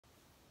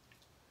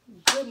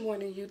Good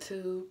morning,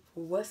 YouTube.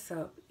 What's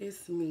up?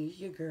 It's me,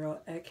 your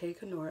girl, at K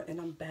Kenora, and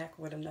I'm back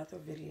with another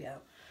video.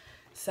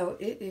 So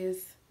it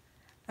is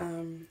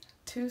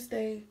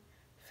Tuesday,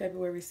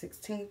 February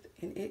 16th,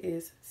 and it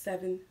is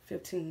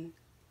 7:15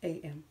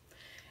 a.m.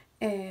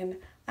 And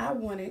I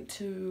wanted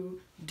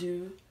to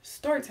do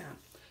story time.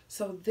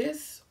 So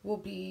this will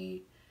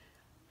be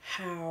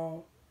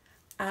how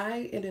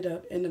I ended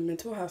up in the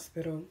mental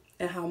hospital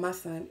and how my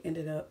son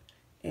ended up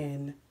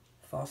in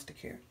foster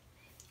care.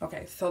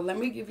 Okay, so let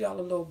me give y'all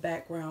a little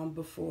background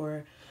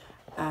before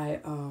I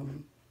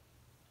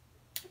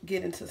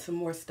get into some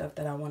more stuff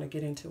that I want to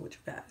get into with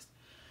you guys.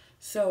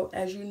 So,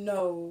 as you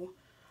know,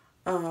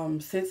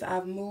 since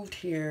I've moved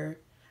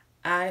here,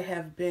 I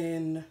have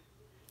been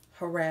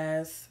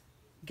harassed,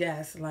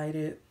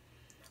 gaslighted,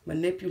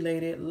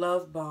 manipulated,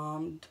 love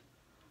bombed,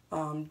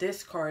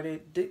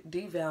 discarded,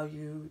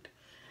 devalued,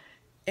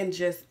 and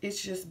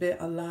it's just been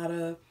a lot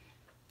of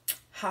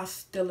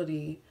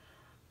hostility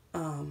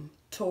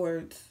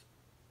towards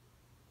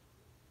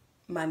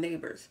my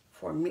neighbors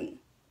for me.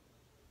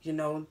 You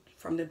know,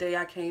 from the day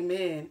I came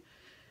in,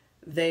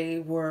 they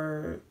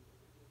were,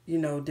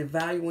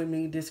 devaluing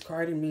me,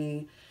 discarding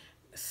me,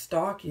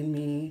 stalking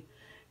me,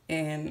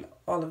 and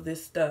all of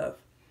this stuff.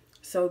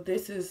 So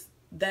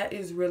that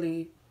is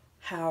really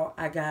how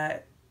I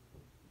got,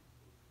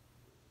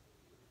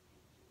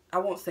 I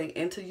won't say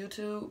into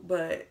YouTube,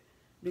 but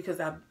because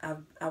I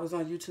was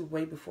on YouTube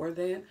way before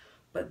then,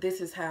 but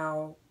this is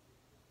how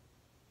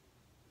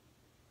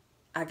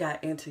I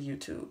got into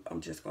YouTube.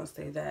 I'm just going to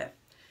say that.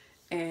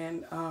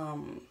 And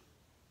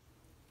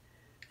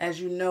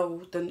as you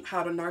know,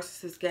 how the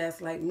narcissists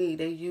gaslight me,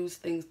 they use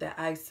things that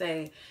I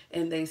say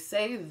and they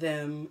say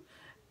them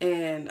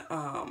and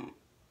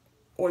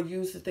or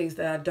use the things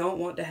that I don't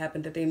want to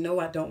happen, that they know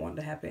I don't want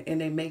to happen, and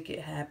they make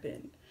it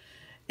happen.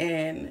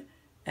 And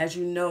as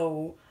you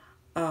know,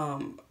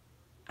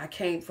 I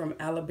came from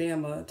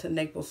Alabama to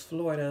Naples,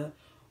 Florida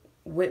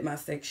with my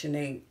Section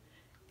 8,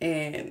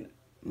 and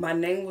my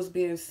name was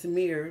being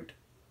smeared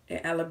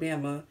in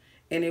Alabama,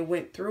 and it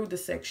went through the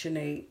Section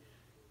 8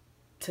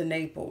 to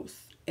Naples.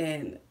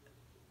 And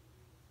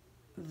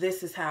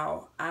this is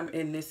how I'm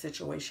in this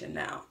situation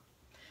now.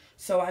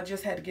 So I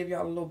just had to give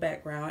y'all a little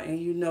background. And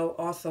you know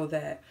also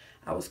that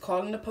I was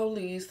calling the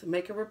police,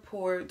 making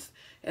reports,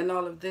 and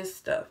all of this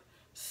stuff.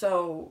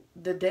 So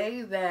the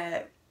day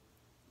that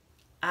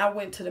I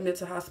went to the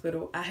mental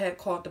hospital, I had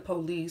called the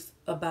police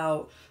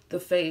about the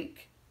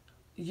fake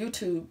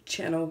YouTube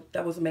channel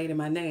that was made in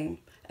my name.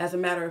 As a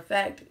matter of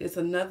fact, it's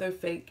another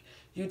fake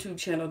YouTube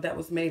channel that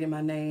was made in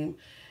my name.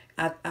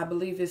 I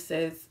believe it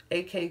says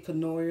AK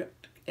Kenora,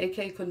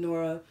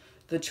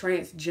 the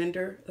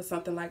transgender, or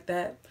something like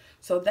that.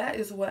 So that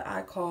is what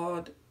I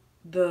called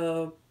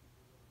the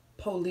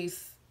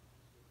police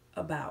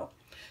about.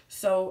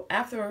 So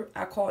after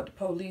I called the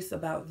police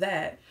about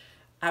that,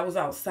 I was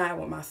outside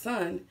with my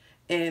son,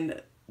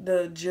 and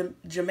the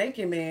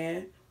Jamaican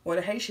man or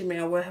the Haitian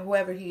man,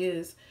 whoever he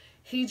is,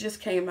 he just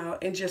came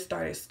out and just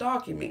started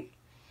stalking me.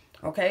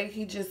 Okay,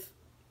 he just,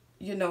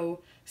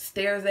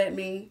 stares at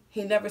me.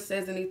 He never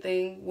says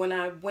anything. When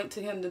I went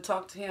to him to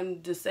talk to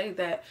him to say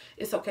that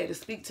it's okay to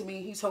speak to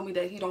me, he told me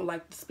that he don't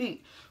like to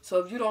speak. So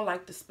if you don't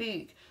like to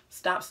speak,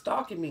 stop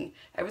stalking me.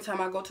 Every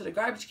time I go to the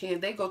garbage can,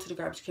 they go to the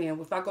garbage can.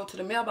 If I go to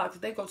the mailbox,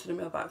 they go to the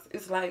mailbox.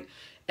 It's like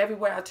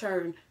everywhere I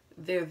turn,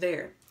 they're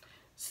there.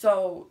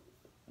 So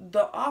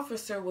the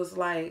officer was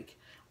like,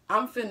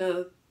 I'm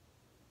finna,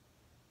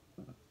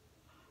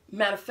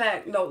 matter of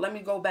fact, no, let me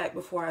go back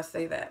before I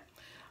say that.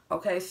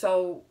 Okay,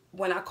 so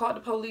when I called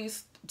the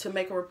police to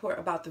make a report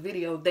about the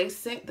video, they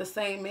sent the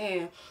same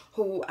man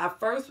who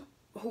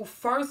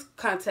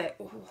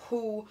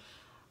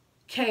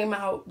came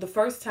out the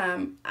first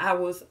time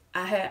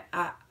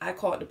I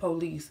called the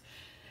police.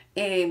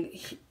 And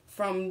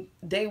from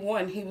day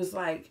one, he was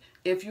like,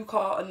 if you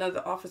call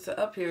another officer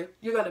up here,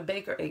 you're going to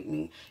Baker 8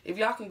 me. If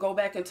y'all can go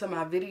back into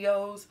my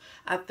videos,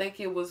 I think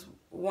it was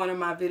one of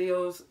my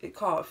videos, it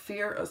called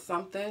Fear or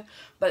something.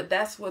 But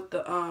that's what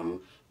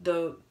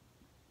the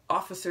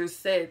officers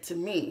said to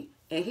me.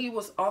 And he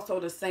was also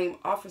the same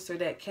officer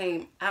that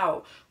came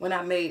out when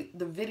I made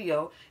the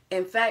video.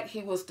 In fact,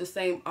 he was the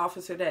same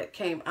officer that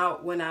came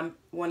out when I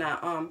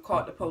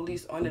called the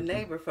police on the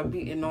neighbor for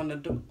beating on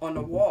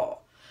the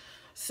wall.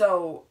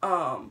 So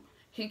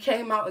he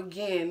came out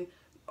again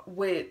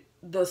with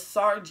the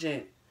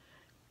sergeant,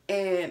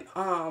 and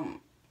I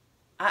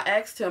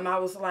asked him, I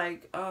was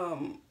like,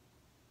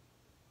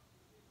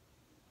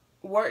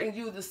 weren't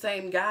you the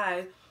same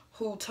guy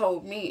who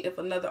told me if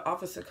another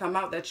officer come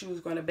out that you was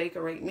going to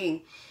Baker 8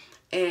 me?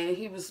 And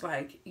he was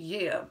like,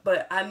 yeah,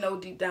 but I know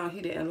deep down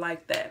he didn't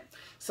like that.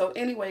 So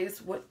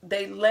anyways,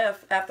 they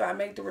left after I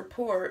made the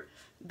report.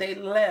 They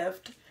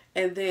left,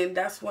 and then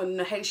that's when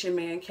the Haitian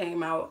man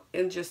came out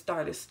and just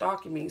started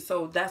stalking me.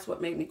 So that's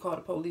what made me call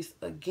the police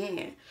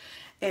again.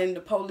 And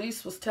the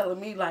police was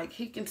telling me, like,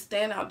 he can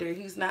stand out there.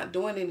 He's not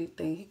doing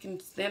anything. He can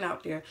stand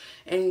out there.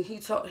 And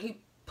he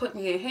put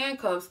me in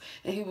handcuffs,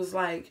 and he was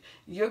like,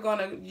 you're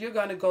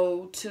gonna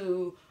go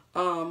to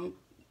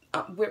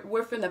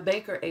we're finna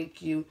Baker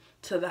ache you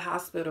to the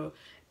hospital.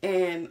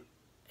 And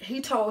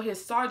he told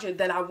his sergeant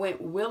that I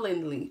went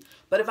willingly.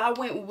 But if I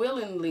went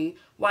willingly,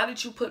 why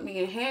did you put me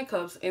in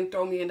handcuffs and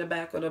throw me in the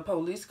back of the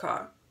police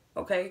car?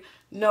 Okay?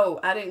 No,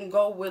 I didn't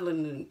go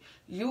willingly.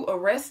 You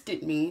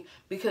arrested me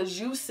because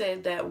you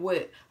said that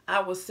what I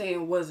was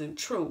saying wasn't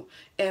true.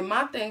 And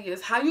my thing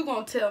is, how you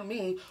gonna tell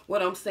me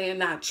what I'm saying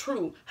not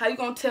true? How you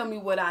gonna tell me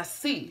what I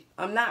see?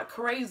 I'm not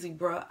crazy,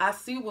 bruh. I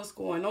see what's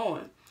going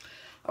on.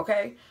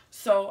 Okay?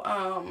 So,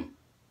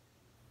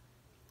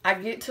 I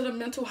get to the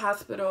mental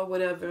hospital or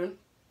whatever,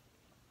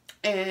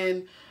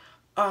 and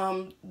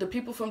the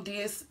people from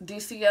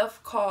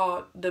DCF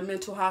called the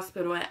mental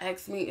hospital and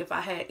asked me if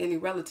I had any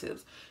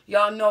relatives.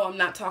 Y'all know I'm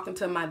not talking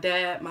to my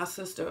dad, my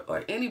sister,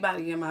 or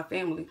anybody in my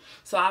family.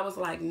 So I was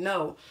like,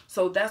 no.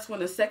 So that's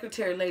when the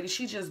secretary lady,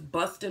 she just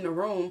bust in the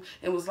room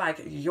and was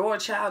like, your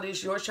child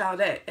is your child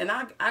that. And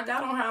I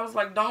got on her. I was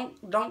like,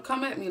 don't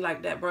come at me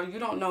like that, bro. You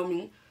don't know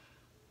me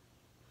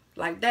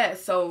like that.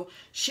 So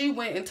she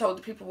went and told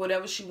the people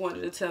whatever she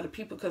wanted to tell the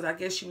people, because I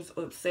guess she was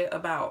upset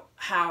about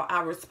how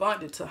I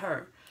responded to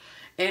her.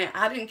 And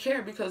I didn't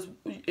care, because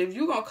if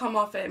you're going to come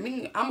off at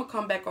me, I'm going to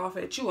come back off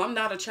at you. I'm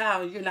not a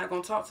child. You're not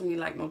going to talk to me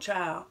like no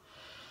child.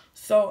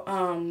 So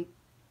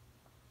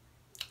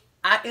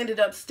I ended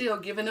up still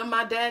giving them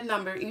my dad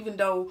number, even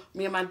though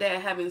me and my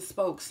dad haven't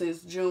spoke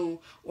since June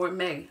or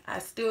May. I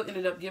still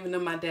ended up giving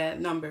them my dad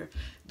number.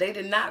 They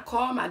did not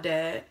call my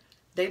dad.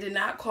 They did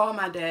not call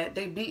my dad.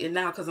 They beat it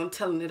now because I'm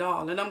telling it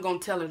all. And I'm going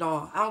to tell it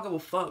all. I don't give a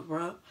fuck,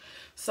 bro.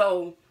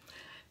 So,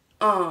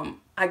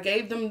 I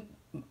gave them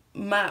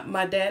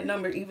my dad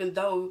number, even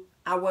though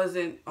I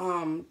wasn't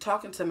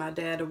talking to my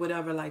dad or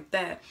whatever like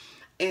that.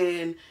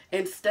 And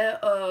instead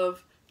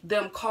of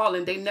them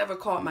calling, they never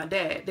called my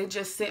dad. They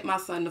just sent my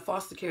son to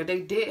foster care.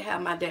 They did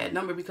have my dad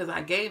number because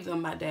I gave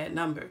them my dad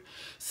number.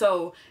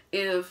 So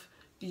if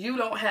you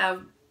don't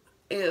have...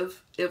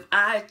 If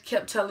I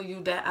kept telling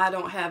you that I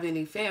don't have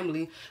any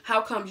family,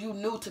 how come you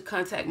knew to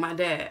contact my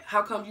dad?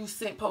 How come you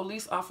sent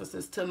police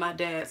officers to my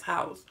dad's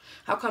house?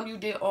 How come you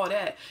did all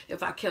that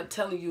if I kept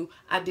telling you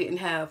I didn't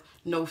have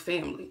no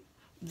family?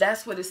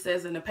 That's what it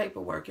says in the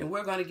paperwork, and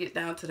we're going to get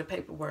down to the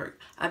paperwork.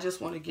 I just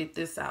want to get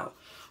this out.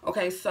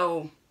 Okay,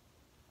 so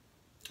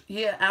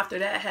yeah, after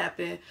that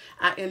happened,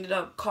 I ended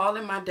up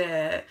calling my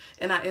dad,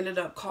 and I ended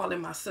up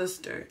calling my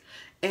sister,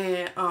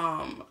 and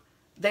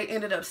they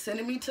ended up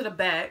sending me to the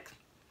back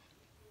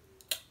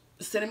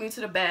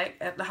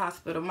at the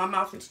hospital. My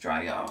mouth is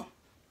dry, y'all.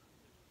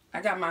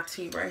 I got my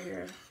tea right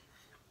here.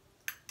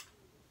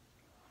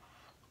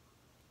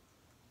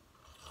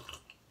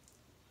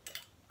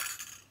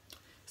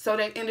 So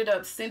they ended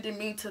up sending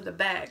me to the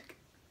back.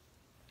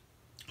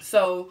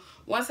 So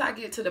once I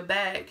get to the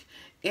back,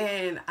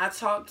 and I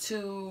talked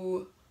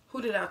to...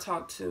 Who did I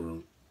talk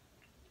to?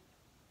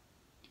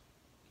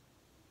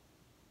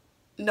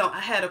 No, I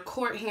had a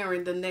court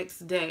hearing the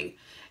next day.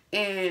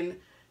 And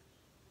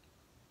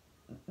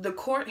the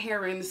court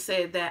hearing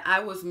said that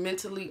I was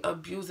mentally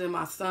abusing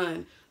my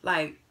son.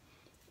 Like,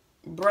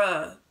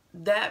 bruh,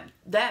 that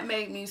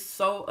made me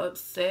so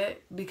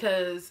upset,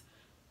 because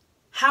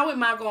how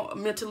am I going to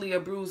mentally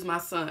abuse my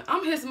son?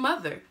 I'm his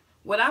mother.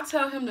 What I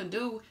tell him to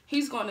do,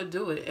 he's going to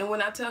do it. And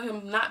when I tell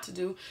him not to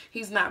do,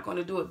 he's not going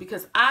to do it,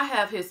 because I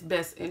have his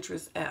best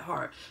interests at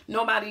heart.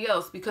 Nobody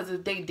else, because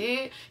if they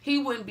did, he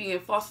wouldn't be in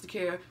foster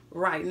care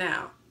right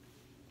now.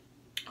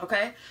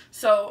 Okay?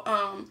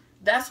 So,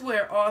 that's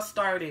where it all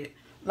started.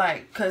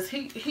 Like, because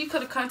he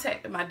could have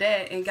contacted my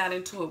dad and got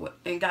into it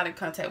and got in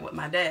contact with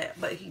my dad,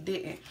 but he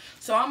didn't.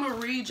 So I'm going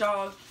to read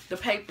y'all the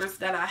papers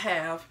that I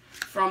have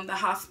from the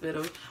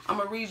hospital. I'm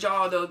going to read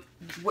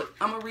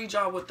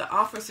y'all what the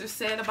officer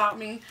said about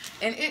me.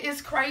 And it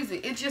is crazy.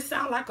 It just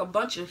sounds like a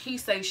bunch of he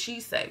say, she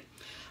say.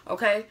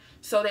 Okay?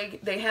 So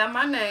they have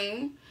my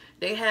name.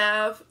 They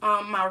have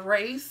my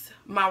race,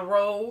 my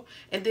role,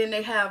 and then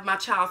they have my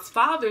child's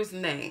father's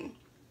name.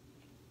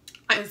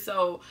 And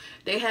so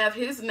they have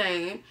his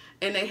name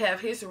and they have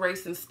his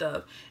race and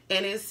stuff.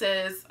 And it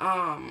says,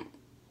 and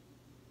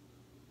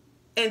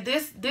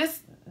this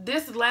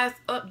last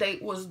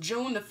update was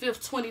June the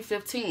 5th,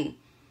 2015.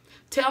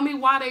 Tell me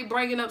why they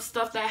bringing up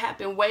stuff that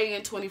happened way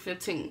in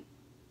 2015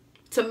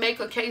 to make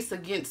a case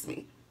against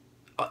me.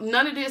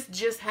 None of this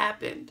just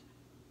happened.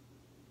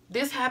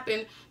 This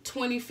happened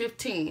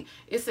 2015.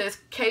 It says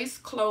case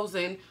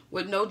closing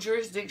with no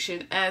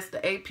jurisdiction, as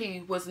the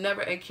AP was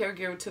never a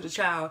caregiver to the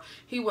child.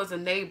 He was a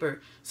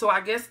neighbor. So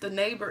I guess the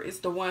neighbor is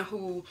the one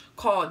who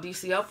called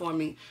DCF on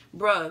me.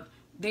 Bruh,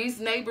 these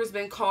neighbors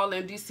been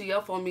calling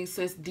DCF on me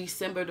since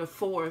December the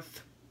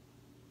 4th.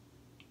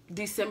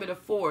 December the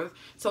 4th.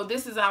 So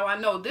this is how I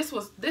know this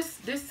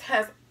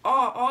has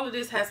all of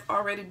this has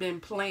already been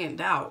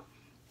planned out.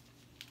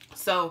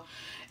 So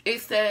it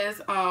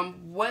says,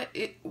 what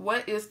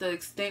is the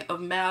extent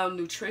of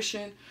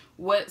malnutrition?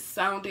 What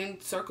sounding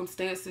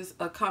circumstances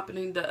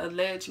accompanying the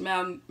alleged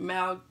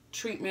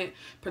maltreatment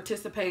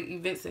participate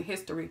events in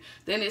history?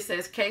 Then it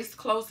says case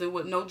closing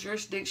with no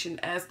jurisdiction,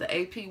 as the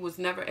AP was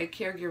never a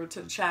caregiver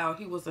to the child.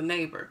 He was a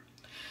neighbor.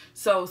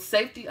 So,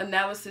 safety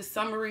analysis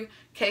summary,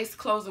 case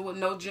closing with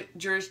no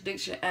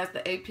jurisdiction, as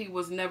the AP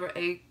was never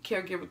a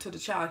caregiver to the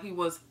child. He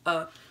was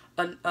a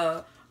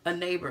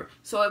neighbor.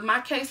 So if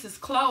my case is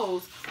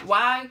closed,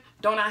 why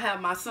don't I have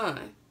my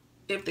son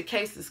if the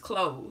case is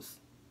closed?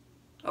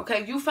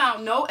 Okay, you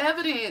found no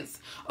evidence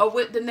of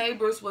what the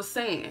neighbors were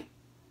saying.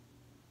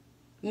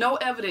 No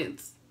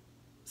evidence.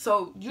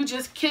 So you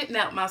just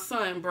kidnapped my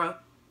son, bruh.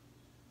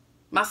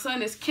 My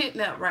son is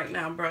kidnapped right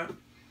now, bruh.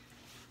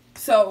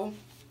 So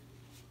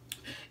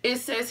it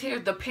says here,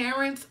 the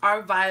parents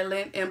are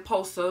violent,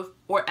 impulsive,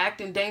 or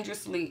acting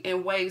dangerously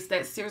in ways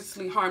that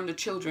seriously harm the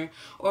children,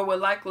 or will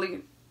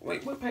likely...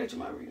 Wait, what page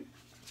am I reading?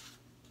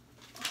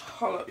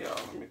 Hold up, y'all.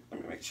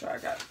 Let me make sure I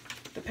got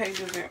the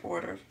pages in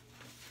order.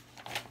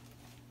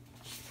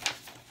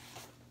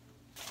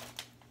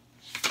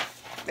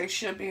 They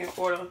should be in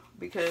order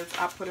because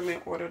I put them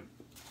in order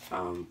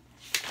the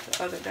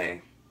other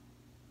day.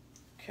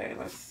 Okay,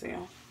 let's see.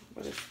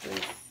 What is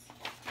this?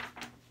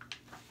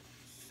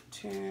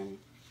 10,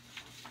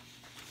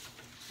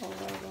 11,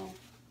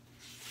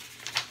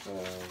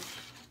 12.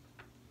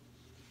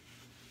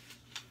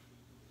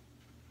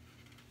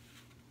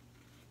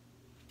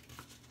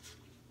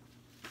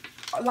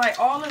 Like,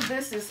 all of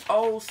this is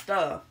old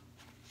stuff.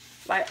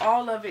 Like,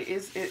 all of it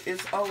is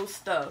old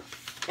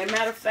stuff. And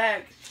matter of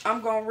fact,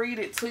 I'm going to read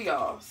it to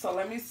y'all. So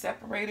let me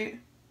separate it.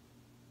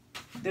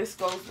 This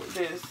goes with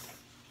this.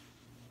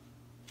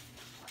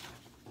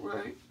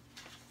 Right.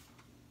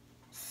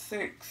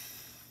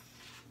 6,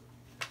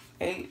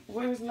 8.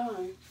 Where's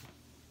 9?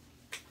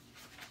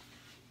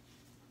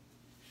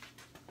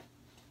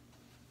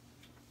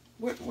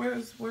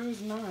 Where's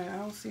 9? I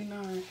don't see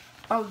 9.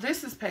 Oh,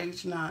 this is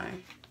page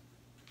 9.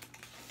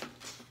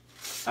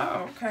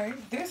 Oh, okay.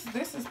 This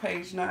is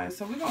page 9.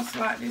 So we're going to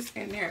slide this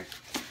in there.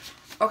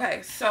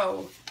 Okay,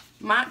 so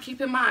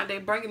keep in mind, they're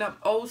bringing up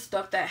old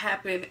stuff that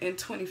happened in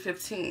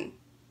 2015.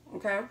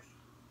 Okay?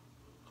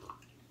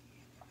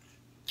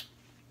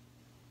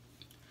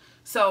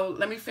 So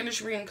let me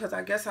finish reading because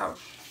I guess I was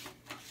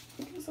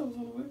on the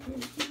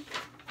webpage.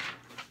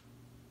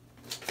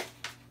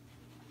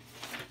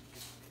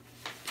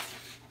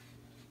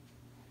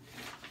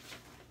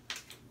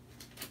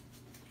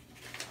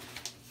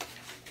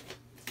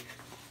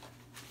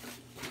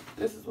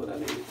 This is what I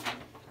need.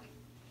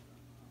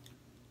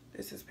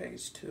 This is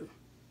page 2.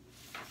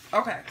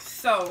 Okay,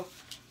 so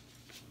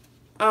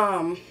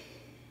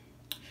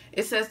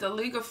it says the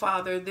legal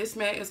father, this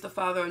man is the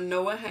father of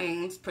Noah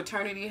Haynes.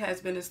 Paternity has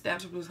been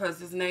established because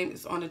his name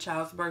is on the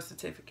child's birth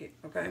certificate.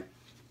 Okay.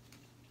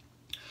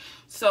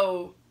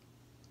 So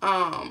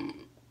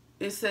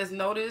it says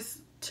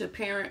notice to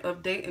parent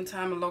of date and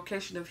time and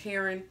location of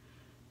hearing.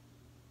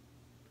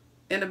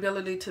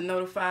 Inability to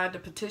notify. The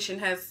petition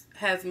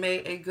has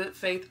made a good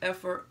faith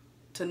effort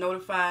to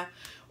notify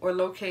or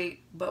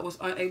locate, but was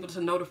unable to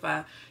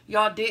notify.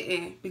 Y'all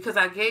didn't, because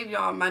I gave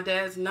y'all my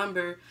dad's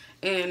number,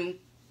 and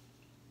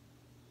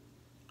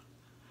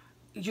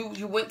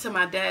you went to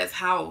my dad's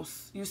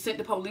house. You sent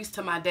the police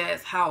to my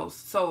dad's house.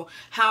 So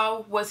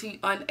how was he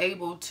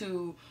unable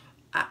to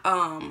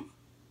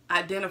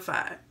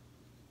identify?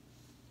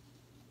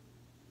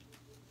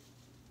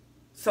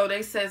 So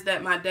they says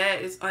that my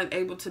dad is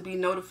unable to be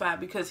notified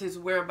because his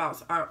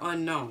whereabouts are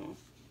unknown.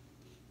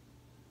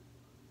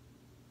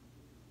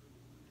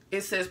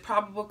 It says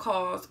probable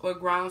cause or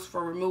grounds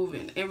for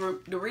removing. And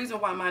the reason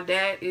why my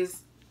dad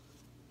is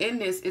in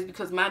this is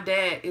because my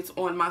dad is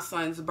on my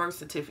son's birth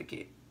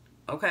certificate.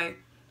 Okay?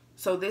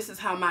 So this is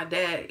how my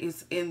dad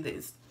is in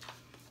this.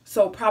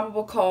 So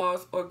probable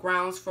cause or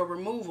grounds for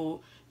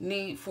removal,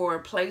 need for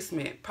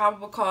placement.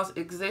 Probable cause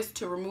exists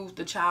to remove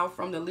the child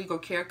from the legal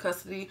care,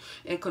 custody,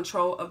 and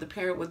control of the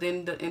parent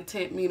within the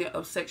intent meaning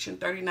of section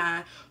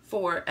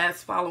 39(4)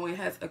 as following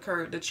has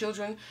occurred. The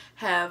children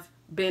have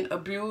been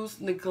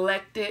abused,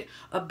 neglected,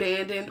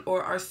 abandoned,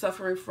 or are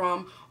suffering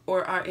from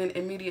or are in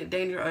immediate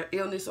danger of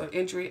illness or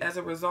injury as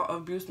a result of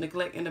abuse,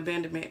 neglect, and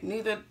abandonment.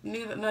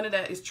 None of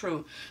that is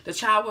true. The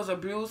child was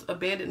abused,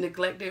 abandoned,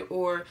 neglected,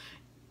 or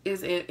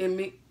is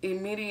in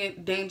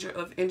immediate danger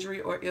of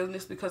injury or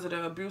illness because of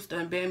the abuse,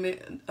 the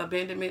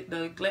abandonment, the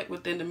neglect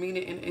within the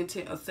meaning and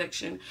intent of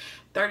section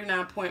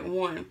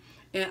 39.1.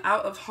 An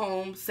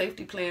out-of-home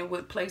safety plan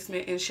with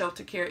placement in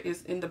shelter care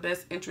is in the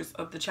best interest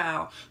of the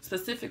child.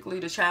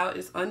 Specifically, the child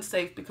is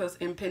unsafe because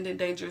impending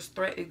dangerous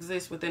threat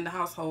exists within the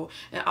household,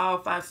 and all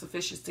 5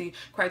 sufficiency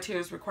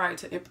criteria required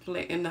to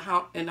implement in the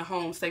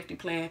home safety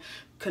plan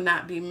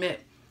cannot be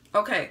met.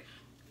 Okay,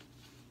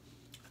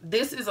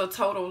 this is a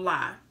total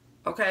lie.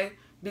 Okay,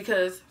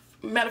 because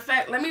matter of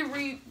fact, let me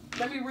read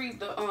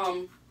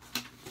the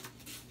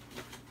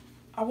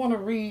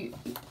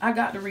I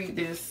got to read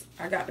this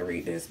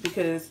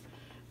because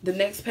the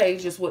next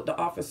page is what the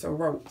officer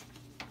wrote.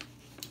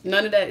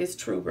 None of that is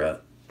true, bruh.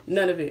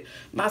 None of it.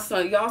 My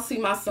son, y'all see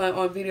my son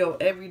on video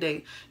every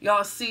day.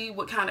 Y'all see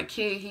what kind of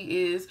kid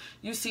he is.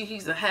 You see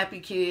he's a happy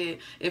kid.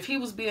 If he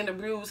was being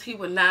abused, he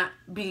would not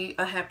be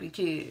a happy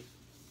kid.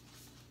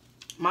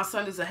 My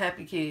son is a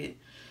happy kid.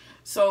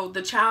 So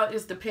the child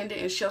is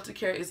dependent and shelter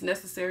care is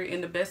necessary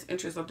in the best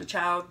interest of the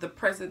child. The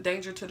present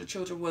danger to the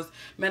children was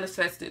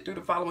manifested through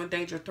the following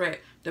danger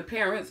threat. The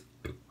parents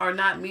are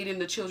not meeting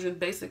the children's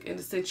basic and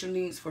essential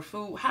needs for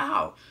food.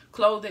 How?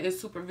 Clothing and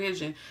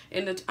supervision.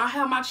 And I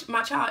have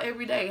my child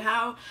every day.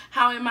 How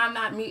am I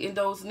not meeting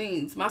those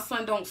needs? My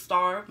son don't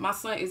starve. My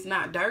son is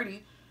not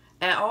dirty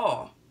at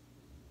all.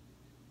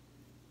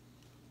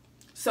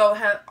 So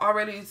have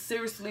already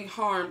seriously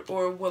harmed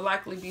or will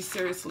likely be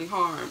seriously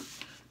harmed.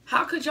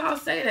 How could y'all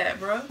say that,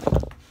 bro?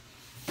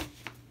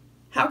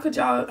 How could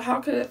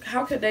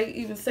they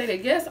even say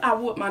that? Yes, I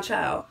whoop my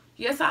child.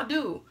 Yes, I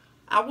do.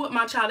 I whoop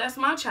my child. That's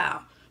my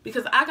child.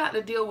 Because I got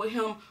to deal with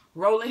him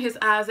rolling his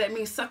eyes at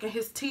me, sucking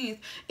his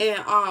teeth,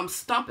 and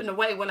stomping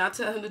away when I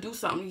tell him to do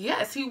something.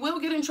 Yes, he will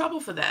get in trouble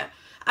for that.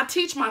 I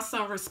teach my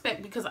son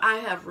respect because I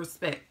have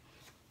respect.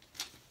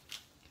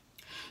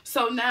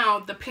 So now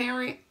the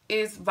parent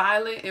is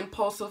violent,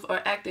 impulsive,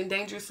 or acting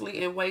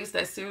dangerously in ways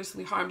that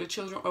seriously harm the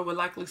children or will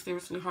likely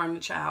seriously harm the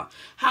child.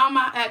 How am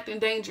I acting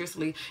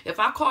dangerously? If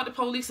I called the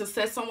police and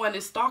said someone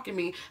is stalking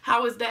me,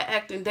 how is that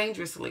acting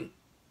dangerously?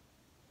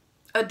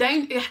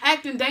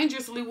 Acting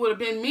dangerously would have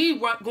been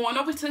me going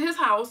over to his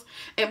house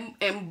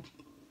and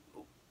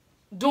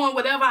doing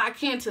whatever I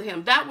can to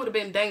him. That would have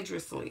been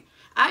dangerously.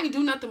 I didn't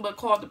do nothing but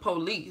call the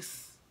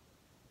police.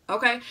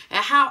 Okay?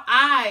 And how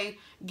I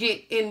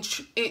get in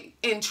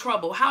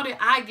trouble. How did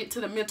I get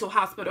to the mental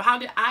hospital? How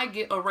did I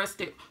get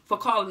arrested for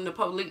calling the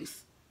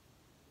police?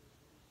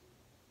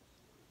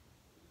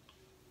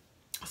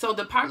 So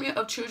Department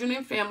of Children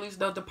and Families,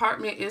 the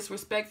department is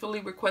respectfully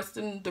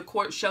requesting the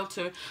court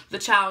shelter the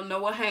child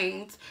Noah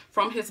Haynes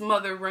from his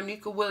mother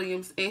Renika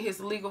Williams and his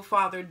legal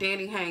father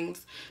Danny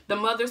Haynes. The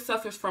mother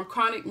suffers from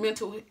chronic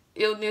mental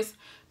illness,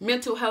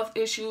 mental health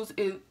issues,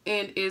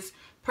 and is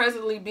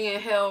presently being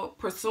held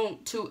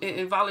pursuant to an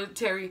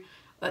involuntary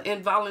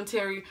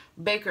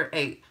Baker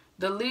Act.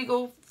 The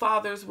legal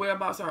father's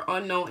whereabouts are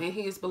unknown, and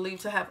he is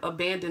believed to have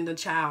abandoned the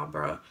child,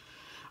 bruh.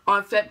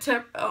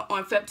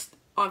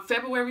 On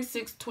February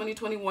 6,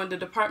 2021, the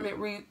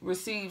department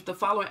received the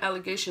following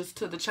allegations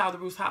to the Child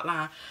Abuse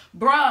Hotline.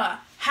 Bruh,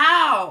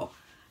 how?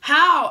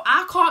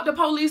 I called the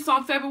police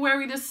on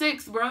February the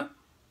 6th, bruh.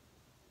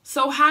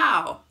 So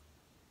how?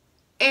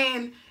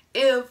 And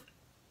if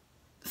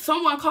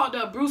someone called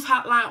the abuse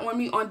hotline on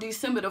me on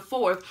December the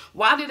 4th,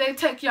 why did they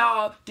take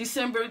y'all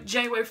December,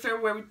 January,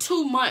 February,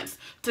 2 months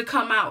to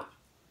come out?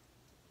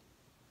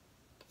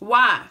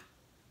 Why?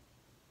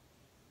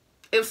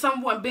 If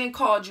someone been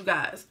called you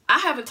guys, I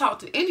haven't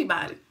talked to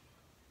anybody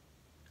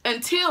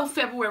until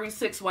February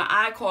 6th when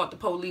I called the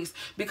police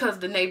because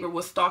the neighbor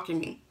was stalking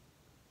me.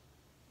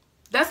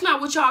 That's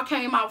not what y'all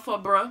came out for,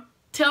 bruh.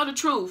 Tell the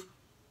truth.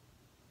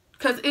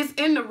 Because it's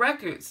in the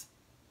records.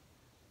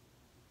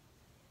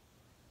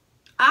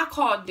 I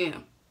called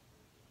them.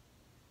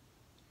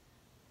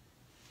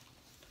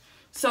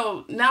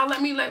 So now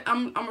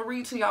I'm gonna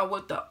read to y'all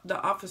what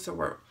the officer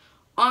wrote.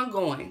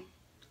 Ongoing.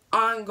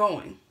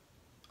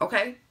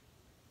 Okay?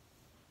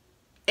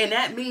 And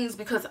that means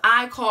because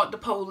I called the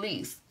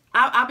police.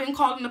 I've been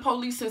calling the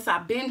police since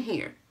I've been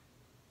here.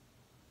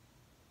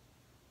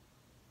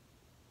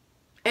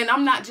 And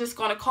I'm not just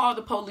going to call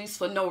the police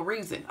for no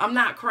reason. I'm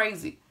not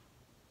crazy.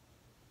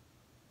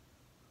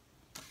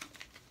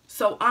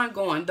 So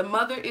ongoing. The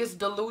mother is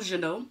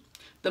delusional.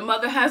 The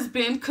mother has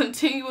been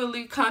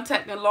continually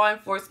contacting law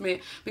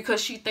enforcement because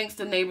she thinks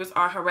the neighbors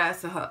are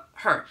harassing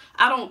her.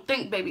 I don't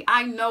think, baby.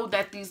 I know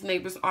that these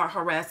neighbors are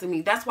harassing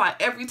me. That's why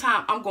every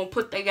time I'm going to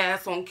put their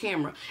ass on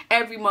camera.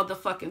 Every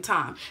motherfucking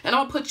time. And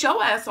I'm going to put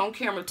your ass on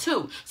camera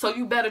too. So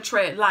you better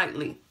tread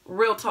lightly.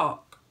 Real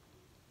talk.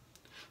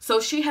 So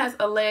she has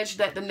alleged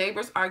that the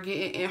neighbors are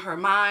getting in her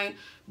mind.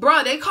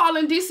 Bruh, they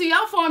calling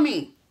DCF on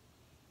me.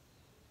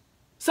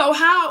 So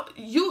how?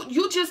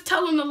 You just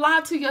telling a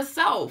lie to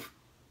yourself.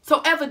 So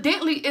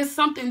evidently it's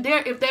something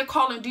there if they're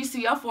calling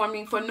DCF on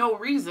me for no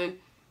reason.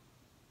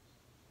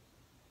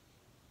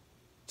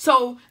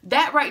 So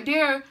that right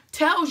there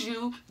tells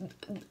you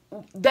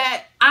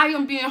that I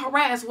am being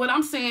harassed. What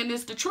I'm saying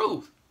is the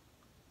truth.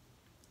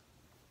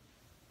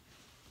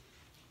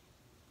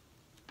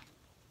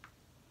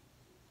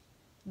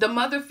 The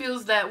mother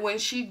feels that when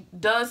she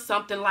does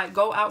something like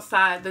go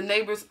outside, the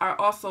neighbors are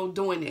also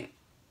doing it.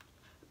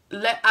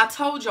 I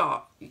told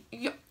y'all,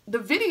 the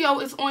video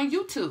is on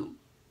YouTube.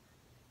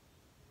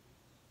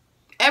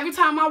 Every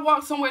time I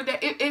walk somewhere,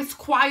 it's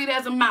quiet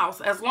as a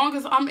mouse. As long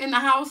as I'm in the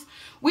house,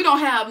 we don't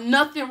have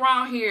nothing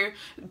around here.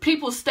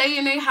 People stay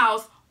in their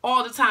house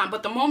all the time.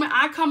 But the moment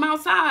I come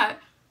outside,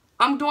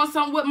 I'm doing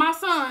something with my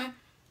son,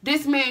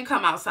 this man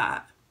come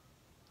outside.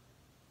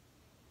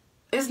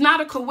 It's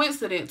not a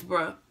coincidence,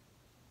 bruh.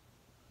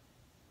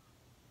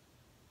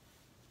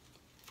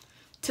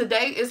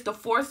 Today is the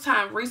 4th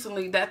time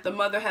recently that the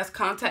mother has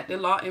contacted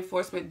law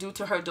enforcement due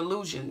to her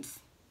delusions.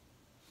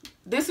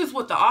 This is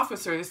what the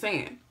officer is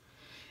saying.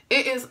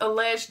 It is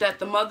alleged that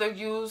the mother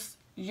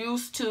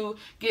used to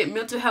get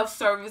mental health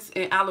service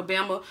in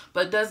Alabama,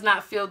 but does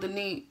not feel the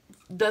need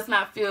does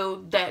not feel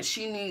that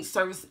she needs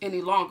service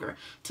any longer.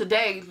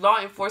 Today, law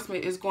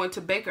enforcement is going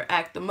to Baker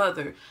Act the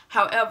mother.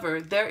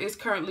 However, there is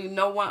currently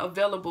no one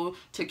available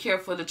to care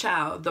for the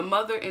child. The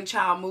mother and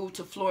child moved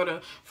to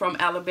Florida from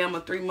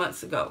Alabama 3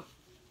 months ago.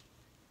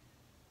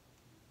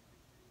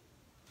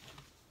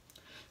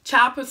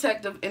 Child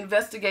Protective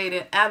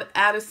Investigator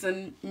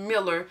Addison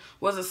Miller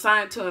was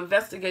assigned to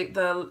investigate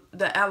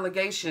the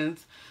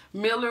allegations.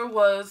 Miller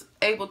was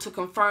able to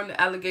confirm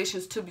the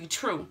allegations to be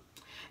true,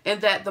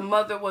 and that the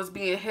mother was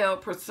being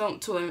held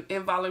pursuant to an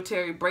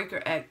involuntary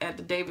Baker Act at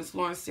the Davis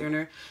Lawrence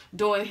Center.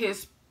 Doing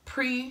his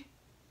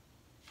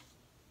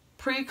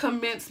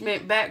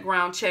pre-commencement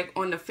background check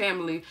on the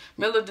family,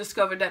 Miller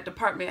discovered that the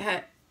department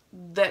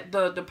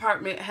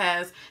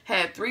has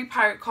had 3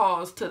 prior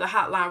calls to the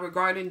hotline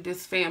regarding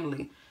this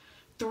family.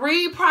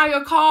 3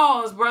 prior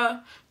calls,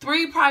 bruh.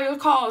 3 prior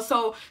calls.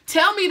 So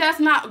tell me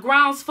that's not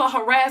grounds for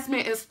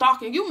harassment and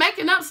stalking. You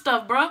making up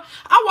stuff, bruh.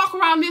 I walk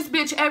around this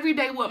bitch every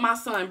day with my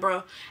son,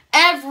 bruh.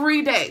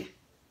 Every day.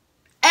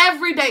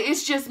 Every day.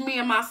 It's just me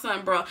and my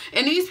son, bruh.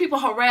 And these people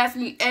harass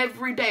me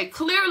every day.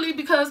 Clearly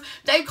because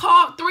they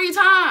called 3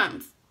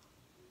 times.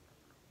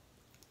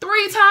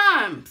 3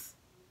 times.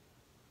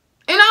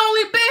 And I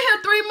only been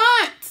here 3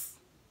 months.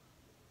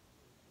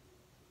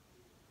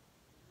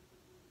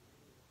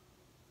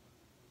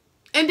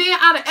 And then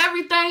out of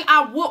everything,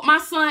 I whoop my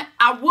son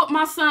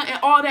and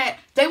all that.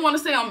 They want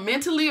to say I'm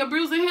mentally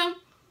abusing him.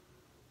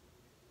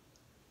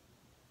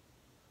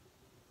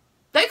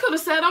 They could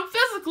have said I'm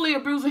physically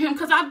abusing him,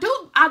 because I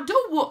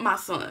do whoop my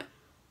son.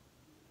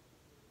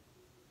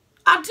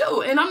 I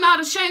do. And I'm not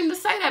ashamed to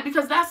say that,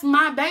 because that's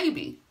my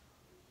baby.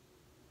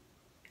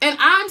 And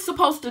I'm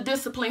supposed to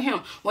discipline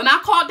him. When I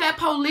called that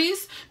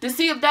police to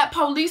see if that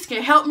police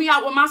can help me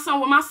out with my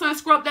son, when my son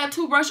scrubbed that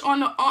toothbrush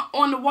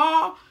on the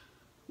wall,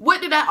 what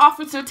did that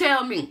officer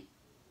tell me?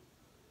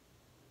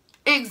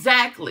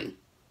 Exactly.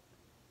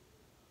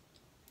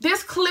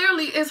 This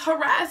clearly is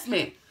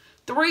harassment.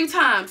 3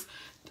 times.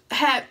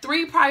 Had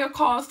 3 prior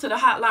calls to the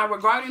hotline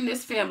regarding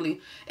this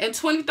family. In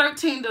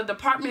 2013, the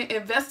department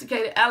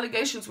investigated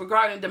allegations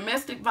regarding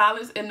domestic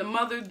violence and the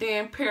mother,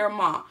 then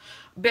paramount,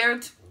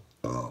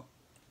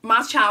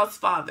 my child's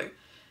father.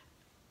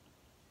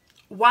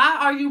 Why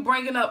are you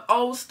bringing up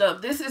old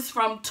stuff? This is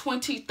from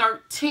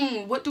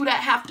 2013. What do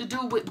that have to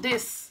do with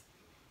this?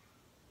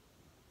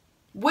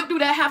 What do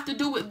that have to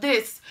do with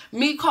this?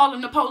 Me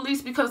calling the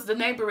police because the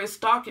neighbor is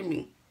stalking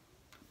me.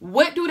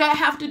 What do that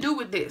have to do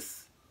with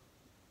this?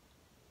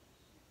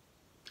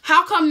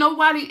 How come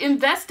nobody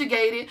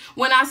investigated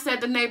when I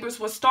said the neighbors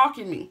were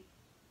stalking me?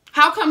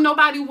 How come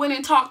nobody went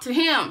and talked to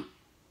him?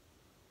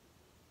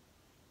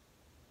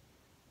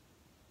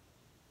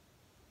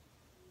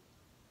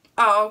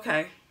 Oh,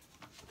 okay.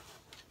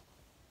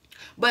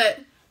 But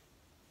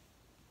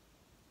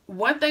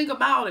one thing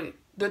about it,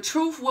 the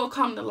truth will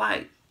come to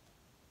light.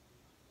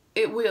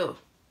 It will.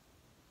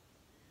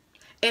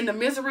 And the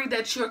misery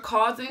that you're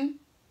causing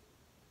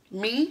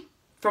me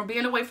from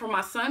being away from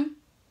my son,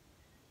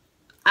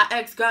 I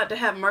ask God to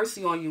have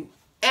mercy on you.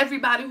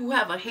 Everybody who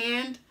have a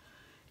hand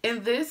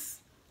in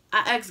this,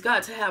 I ask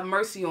God to have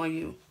mercy on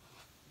you.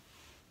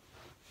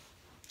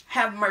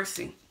 Have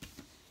mercy.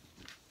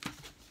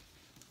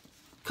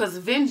 Because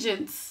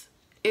vengeance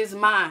is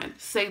mine,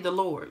 say the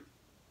Lord.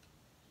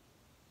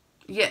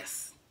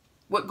 Yes.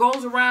 What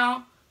goes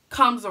around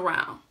comes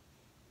around.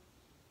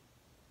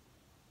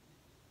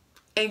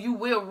 And you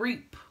will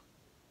reap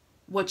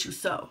what you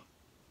sow.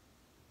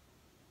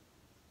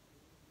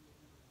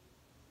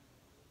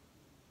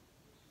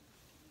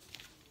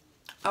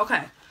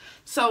 Okay.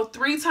 So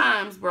 3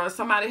 times, bro.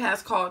 Somebody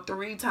has called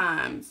 3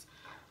 times.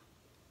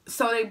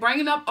 So they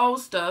bringing up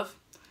old stuff.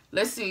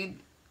 Let's see.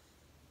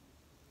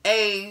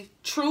 A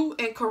true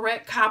and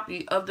correct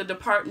copy of the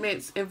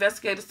department's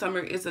investigative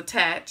summary is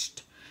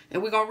attached.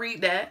 And we're going to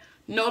read that.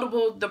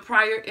 Notable, the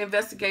prior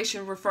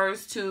investigation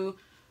refers to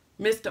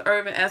Mr.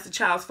 Irvin as the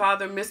child's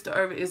father. Mr.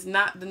 Irvin is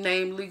not the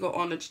name legal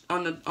on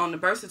the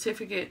birth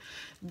certificate.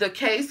 The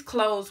case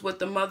closed with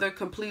the mother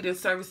completing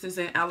services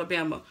in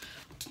Alabama.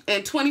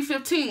 In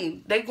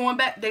 2015, they going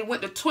back, they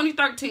went to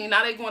 2013,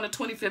 now they going to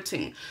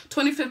 2015.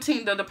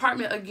 2015, the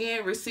department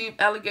again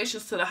received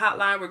allegations to the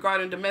hotline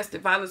regarding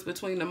domestic violence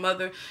between the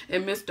mother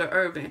and Mr.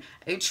 Irvin.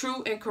 A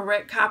true and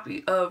correct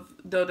copy of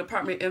the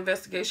department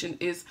investigation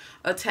is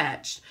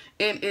attached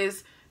and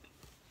is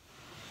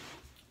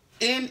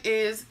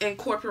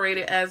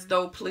incorporated as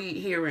though plea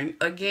hearing.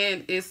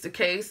 Again, it's the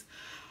case.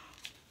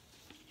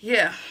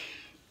 Yeah.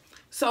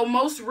 So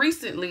most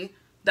recently,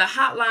 the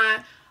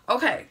hotline,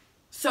 okay.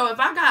 So if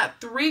I got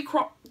three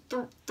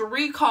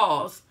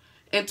calls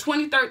in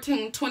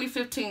 2013,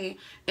 2015,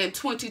 and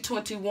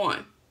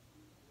 2021,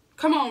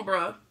 come on,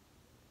 bruh.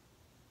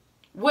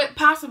 What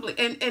possibly,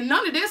 and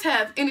none of this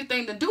has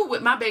anything to do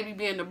with my baby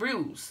being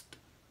abused.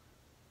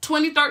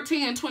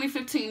 2013 and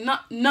 2015,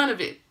 none of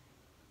it.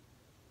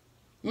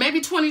 Maybe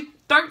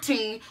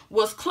 2013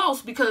 was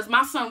close because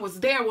my son was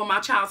there when my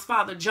child's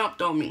father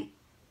jumped on me.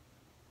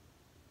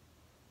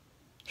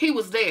 He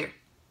was there.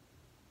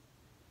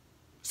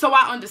 So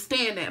I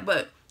understand that.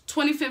 But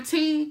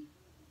 2015,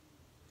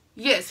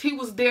 yes, he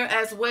was there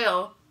as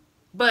well,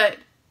 but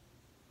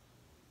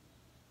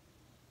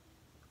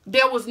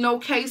there was no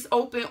case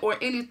open or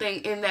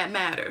anything in that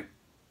matter.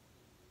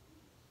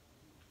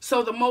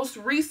 So the most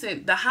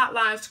recent, the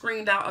hotline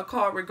screened out a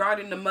call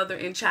regarding the mother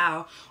and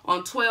child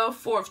on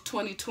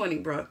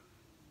 12/4/2020, bruh.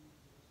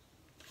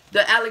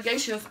 The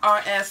allegations are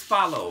as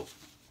follows.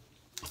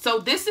 So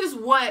this is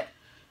what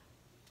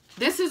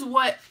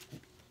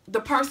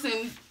the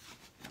person,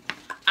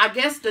 I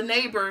guess the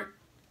neighbor,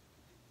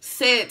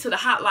 said to the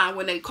hotline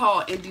when they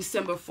called in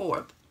December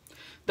 4th.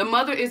 The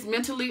mother is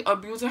mentally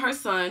abusing her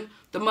son.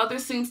 The mother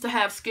seems to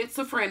have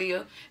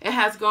schizophrenia and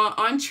has gone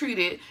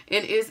untreated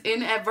and is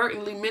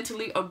inadvertently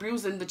mentally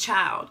abusing the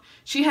child.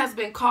 She has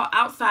been caught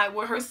outside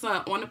with her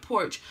son on the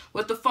porch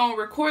with the phone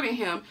recording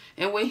him,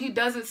 and when he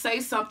doesn't say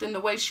something the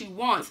way she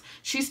wants,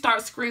 she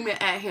starts screaming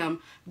at him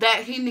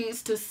that he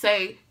needs to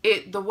say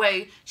it the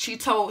way she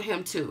told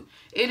him to.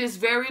 It is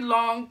very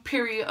long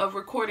period of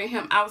recording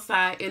him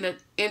outside in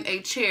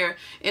a chair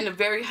in the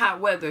very hot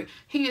weather.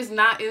 He is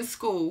not in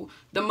school.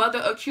 The mother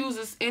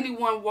accuses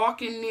anyone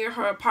walking near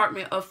her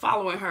apartment of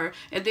following her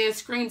and then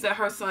screams at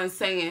her son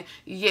saying,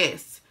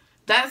 yes,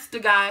 that's the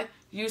guy.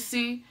 You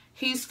see,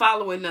 he's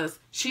following us.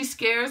 She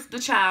scares the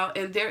child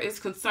and there is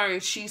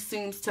concern she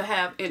seems to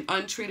have an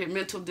untreated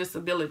mental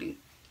disability.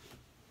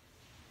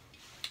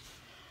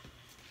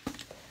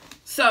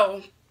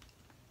 So,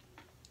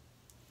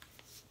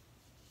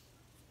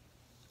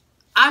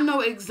 I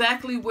know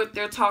exactly what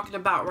they're talking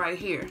about right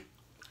here.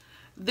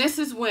 This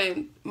is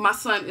when my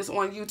son is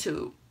on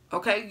YouTube.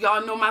 Okay,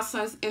 y'all know my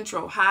son's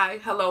intro. Hi,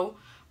 hello,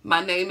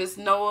 my name is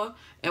Noah,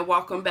 and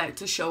welcome back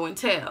to Show and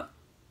Tell.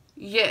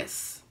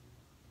 Yes,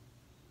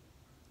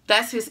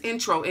 that's his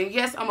intro. And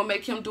yes, I'm going to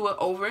make him do it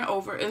over and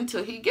over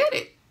until he get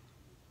it.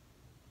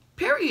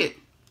 Period.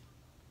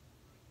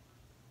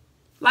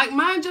 Like,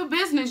 mind your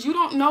business. You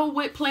don't know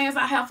what plans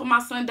I have for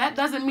my son. That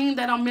doesn't mean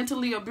that I'm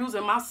mentally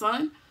abusing my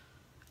son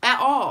at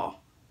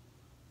all.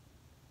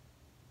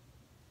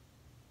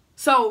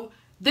 So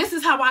this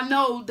is how I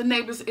know the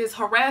neighbors is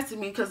harassing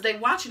me, because they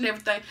watching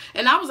everything.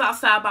 And I was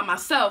outside by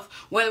myself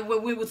when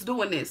we was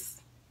doing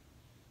this.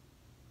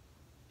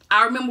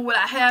 I remember what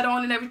I had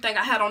on and everything.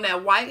 I had on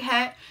that white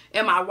hat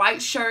and my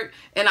white shirt.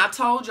 And I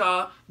told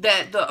y'all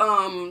that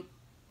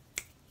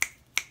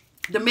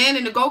the man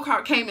in the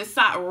go-kart came and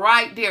sat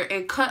right there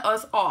and cut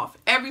us off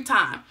every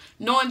time,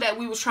 knowing that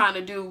we was trying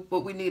to do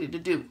what we needed to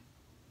do.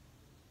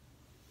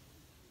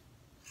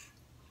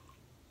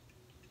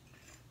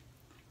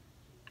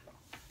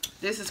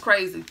 This is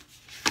crazy.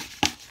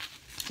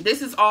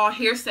 This is all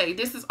hearsay.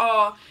 This is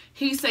all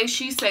he say,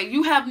 she say.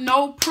 You have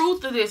no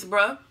proof of this,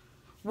 bruh.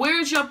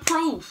 Where's your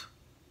proof?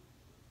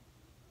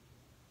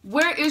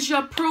 Where is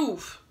your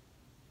proof?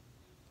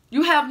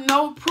 You have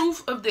no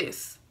proof of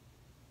this.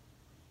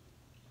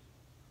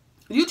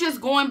 You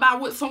just going by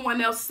what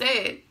someone else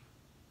said.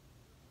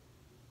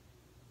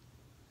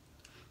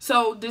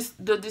 So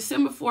the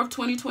December 4th,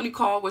 2020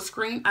 call was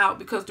screened out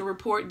because the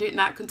report did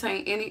not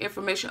contain any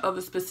information of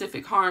a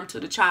specific harm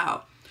to the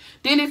child.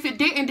 Then if it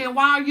didn't, then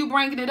why are you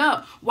bringing it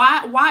up?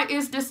 Why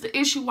is this the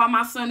issue? Why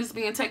my son is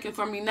being taken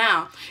from me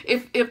now?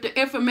 If the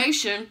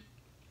information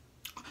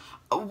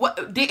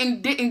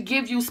didn't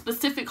give you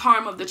specific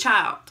harm of the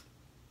child.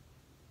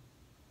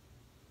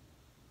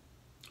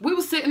 We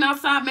were sitting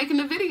outside making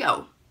the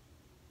video.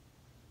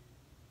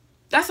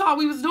 That's all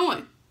we was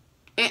doing.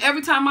 And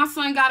every time my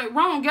son got it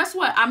wrong, guess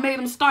what? I made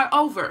him start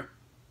over.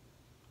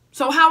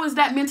 So how is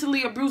that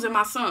mentally abusing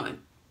my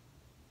son?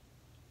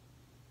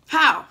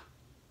 How?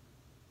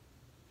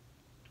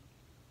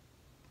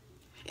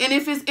 And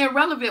if it's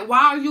irrelevant,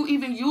 why are you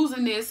even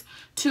using this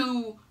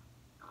to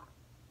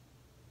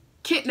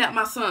kidnap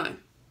my son?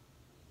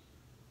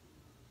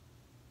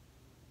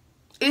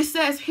 It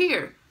says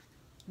here,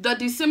 the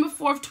December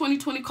 4th,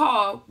 2020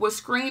 call was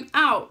screened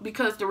out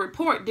because the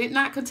report did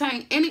not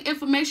contain any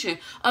information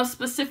of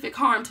specific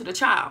harm to the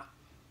child.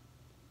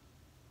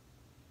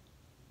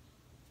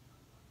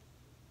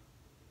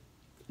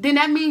 Then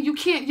that means you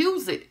can't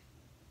use it.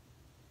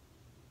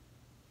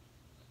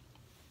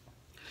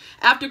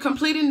 After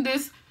completing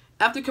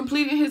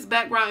his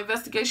background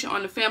investigation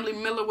on the family,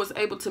 Miller was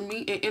able to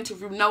meet and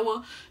interview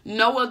Noah.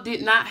 Noah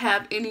did not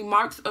have any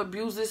marks or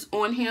bruises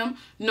on him.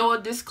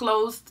 Noah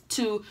disclosed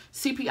to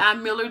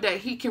CPI Miller that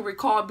he can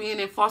recall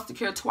being in foster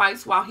care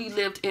twice while he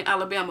lived in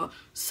Alabama.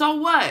 So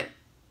what?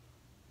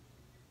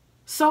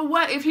 So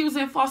what if he was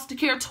in foster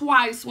care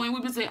twice when we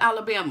was in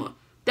Alabama?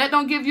 That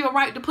don't give you a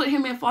right to put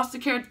him in foster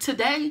care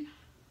today.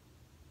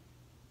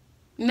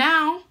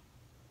 Now,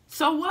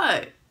 so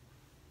what?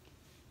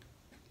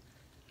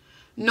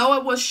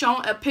 Noah was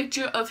shown a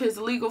picture of his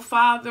legal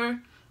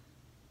father,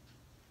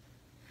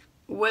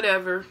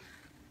 whatever,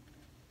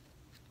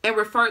 and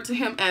referred to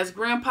him as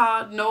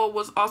grandpa. Noah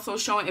was also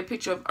shown a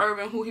picture of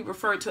Irvin, who he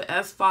referred to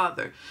as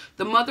father.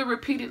 The mother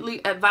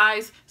repeatedly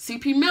advised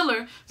CP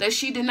Miller that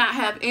she did not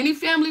have any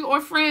family or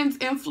friends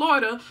in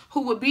Florida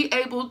who would be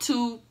able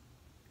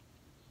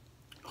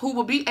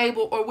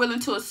or willing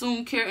to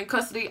assume care and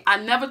custody. I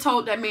never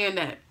told that man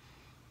that.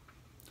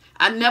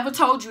 I never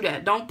told you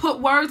that. Don't put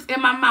words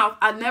in my mouth.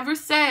 I never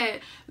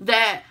said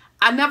that.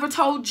 I never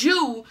told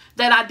you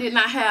that I did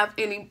not have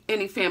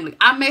any family.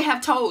 I may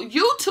have told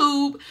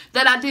YouTube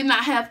that I did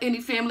not have any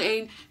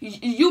family. And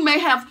you may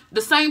have,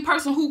 the same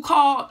person who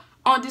called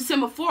on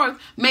December 4th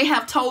may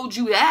have told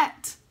you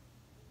that.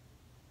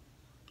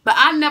 But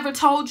I never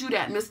told you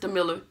that, Mr.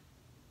 Miller,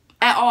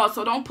 at all.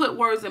 So don't put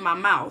words in my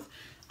mouth.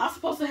 I'm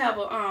supposed to have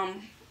a,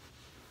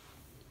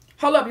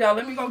 hold up, y'all.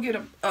 Let me go get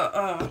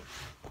a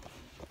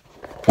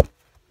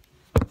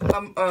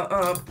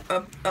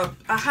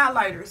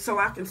highlighter so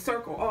I can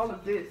circle all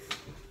of this.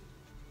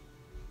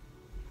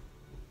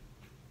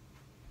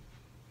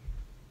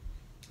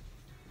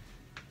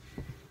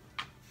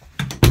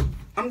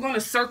 I'm going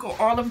to circle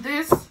all of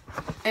this,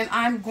 and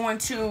I'm going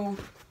to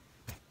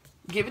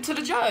give it to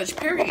the judge,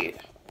 period.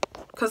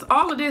 Because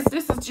all of this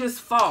is just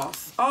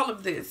false. All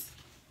of this.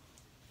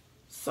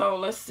 So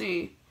let's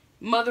see.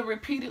 Mother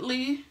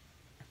repeatedly,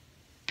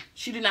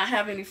 she did not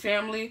have any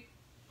family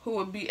who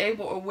would be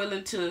able or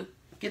willing to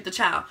get the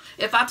child.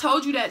 If I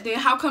told you that, then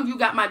how come you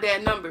got my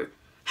dad's number?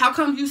 How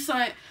come you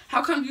sent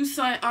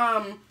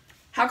the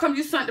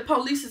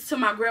police to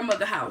my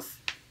grandmother's house?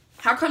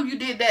 How come you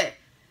did that?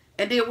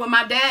 And then when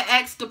my dad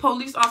asked the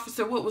police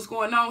officer what was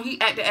going on, he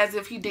acted as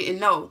if he didn't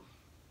know.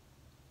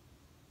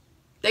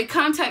 They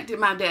contacted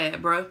my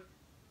dad, bruh.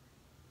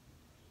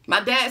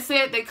 My dad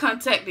said they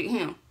contacted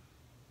him.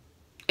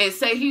 And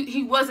say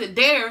he wasn't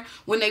there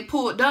when they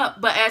pulled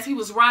up, but as he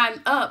was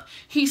riding up,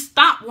 he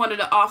stopped one of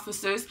the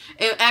officers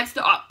and asked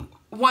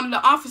one of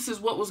the officers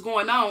what was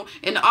going on,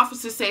 and the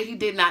officer said he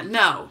did not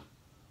know.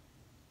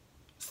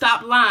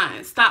 Stop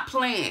lying. Stop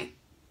playing.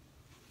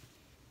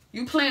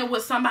 You playing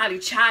with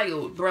somebody's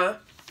child, bruh.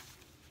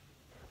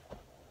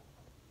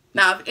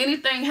 Now, if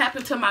anything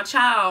happened to my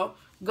child,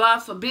 God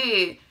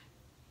forbid,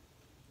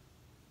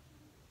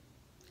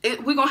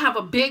 we're going to have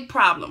a big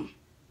problem.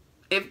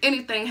 If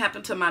anything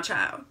happened to my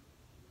child.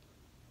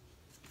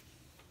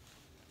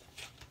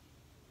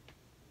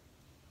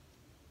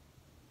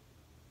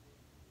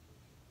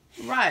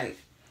 Right.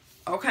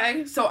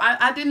 Okay. So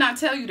I did not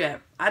tell you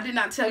that. I did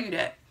not tell you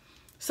that.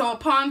 So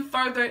upon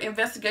further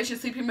investigation,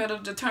 CP Miller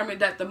determined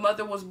that the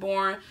mother was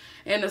born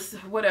in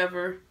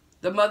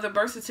the mother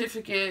birth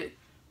certificate.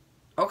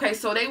 Okay.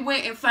 So they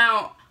went and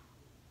found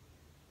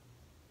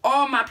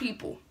all my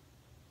people.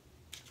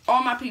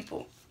 All my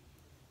people.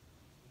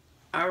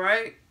 All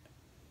right.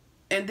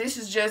 And this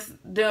is just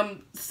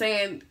them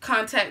saying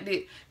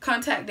contacted.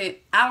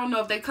 I don't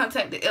know if they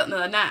contacted Elton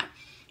or not.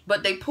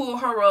 But they pulled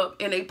her up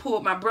and they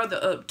pulled my brother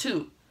up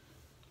too.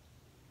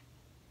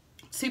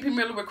 CP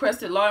Miller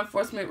requested law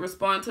enforcement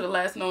respond to the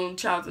last known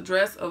child's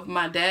address of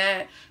my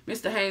dad.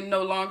 Mr. Haynes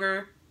no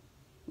longer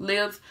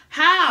lives.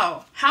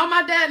 How? How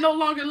my dad no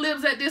longer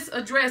lives at this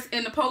address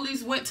and the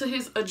police went to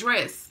his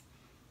address?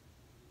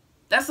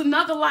 That's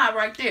another lie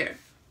right there.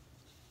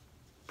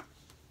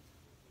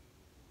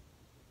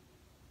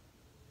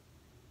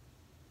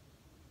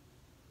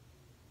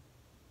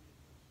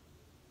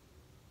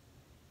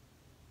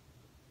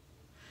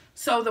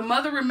 So the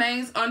mother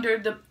remains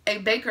under a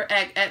Baker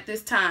Act at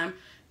this time.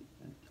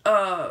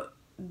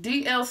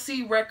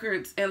 DLC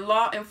records and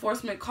law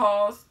enforcement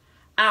calls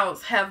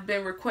outs have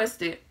been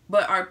requested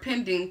but are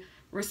pending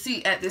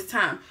receipt at this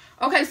time.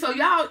 Okay, so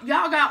y'all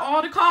got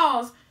all the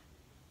calls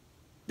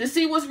to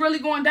see what's really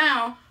going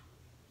down,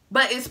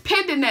 but it's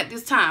pending at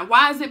this time.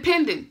 Why is it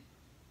pending?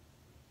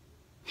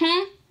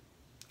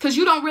 Because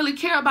you don't really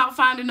care about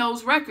finding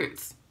those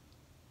records.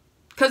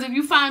 Because if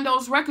you find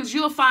those records,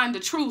 you'll find the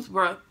truth,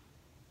 bruh.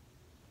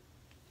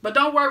 But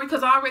don't worry,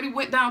 because I already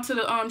went down to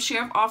the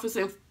sheriff office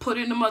and put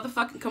in the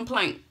motherfucking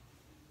complaint.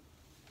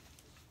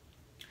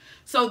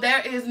 So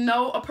there is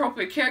no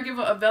appropriate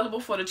caregiver available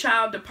for the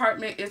child.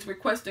 Department is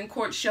requesting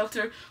court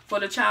shelter for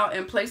the child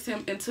and place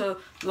him into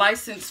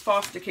licensed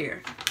foster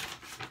care.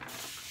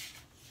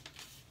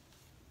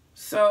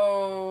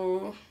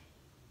 So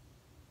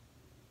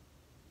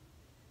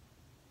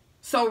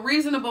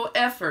reasonable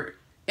effort.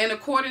 In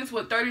accordance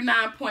with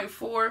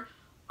 39.4,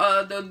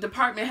 the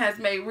department has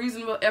made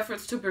reasonable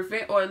efforts to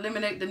prevent or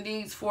eliminate the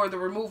needs for the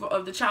removal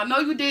of the child. No,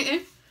 you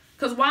didn't.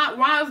 Because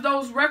why is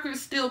those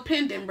records still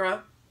pending,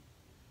 bruh?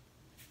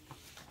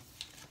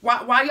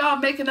 Why y'all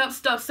making up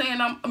stuff saying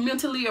I'm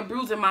mentally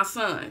abusing my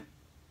son?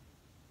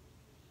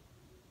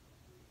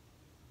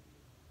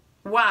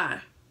 Why?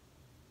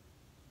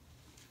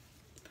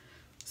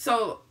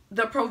 So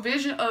the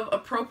provision of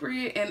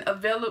appropriate and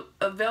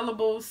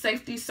available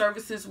safety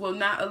services will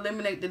not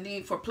eliminate the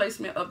need for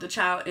placement of the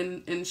child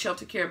in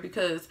shelter care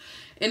because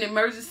an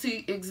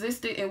emergency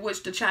existed in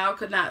which the child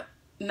could not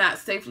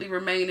safely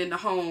remain in the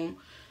home.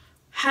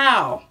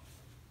 How?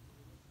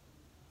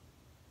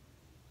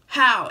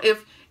 How?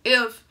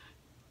 If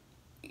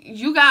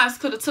you guys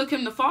could have took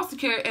him to foster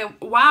care, and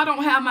why I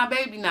don't have my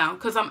baby now?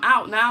 Because I'm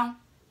out now.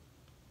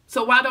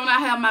 So why don't I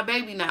have my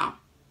baby now?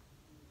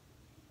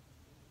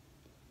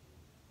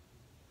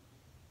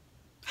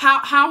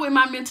 How am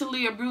I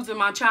mentally abusing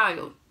my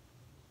child?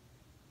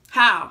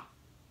 How?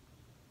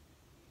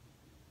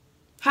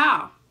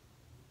 How?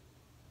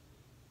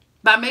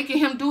 By making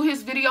him do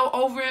his video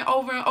over and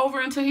over and over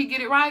until he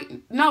get it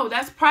right? No,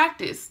 that's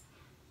practice.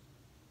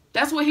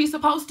 That's what he's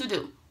supposed to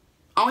do.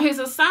 On his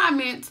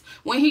assignments,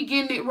 when he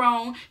getting it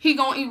wrong, he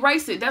gonna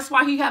erase it. That's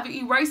why he have an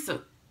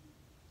eraser.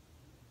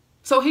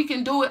 So he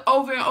can do it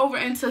over and over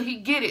until he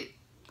get it.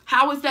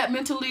 How is that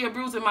mentally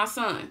abusing my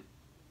son?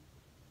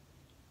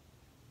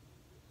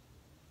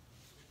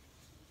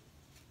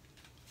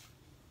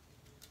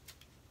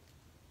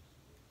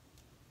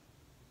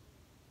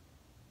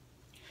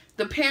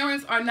 The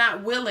parents are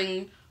not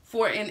willing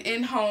for an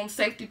in-home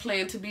safety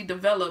plan to be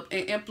developed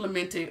and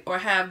implemented, or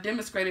have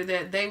demonstrated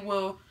that they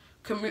will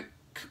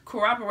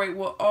cooperate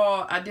with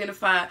all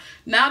identified.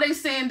 Now they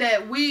saying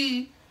that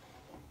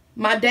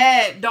my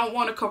dad don't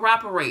want to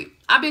cooperate.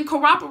 I've been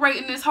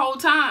cooperating this whole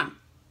time.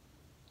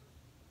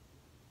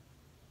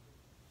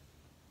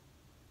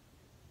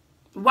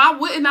 Why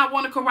wouldn't I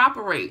want to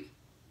cooperate?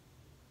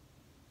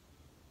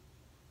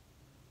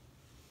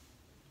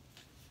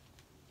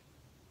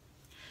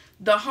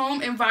 The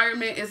home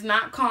environment is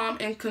not calm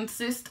and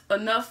consist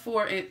enough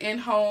for an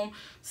in-home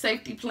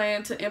safety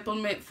plan to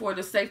implement for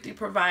the safety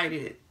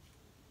provided.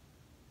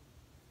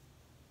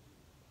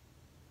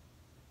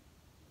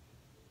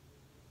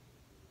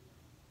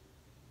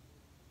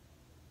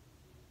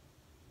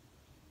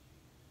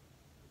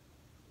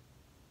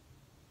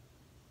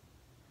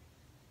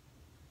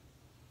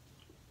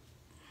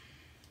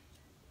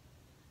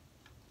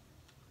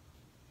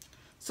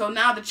 So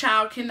now the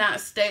child cannot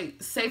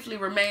safely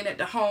remain at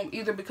the home,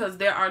 either because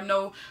there are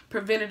no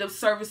preventative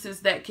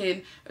services that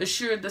can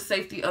assure the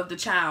safety of the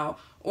child,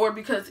 or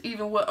because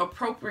even with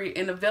appropriate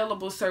and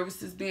available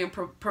services being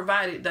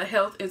provided, the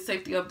health and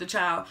safety of the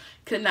child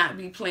could not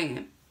be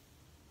planned.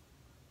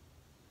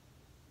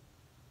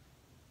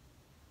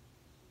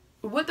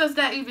 What does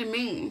that even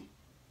mean?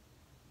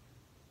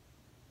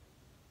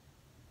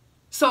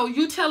 So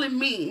you telling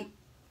me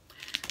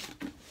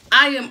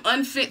I am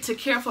unfit to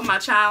care for my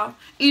child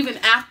even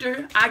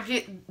after I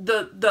get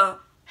the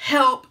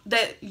help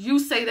that you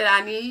say that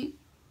I need?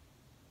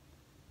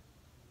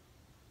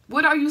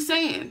 What are you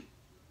saying?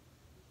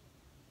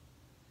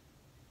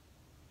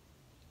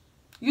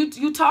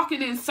 You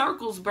talking in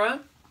circles, bruh.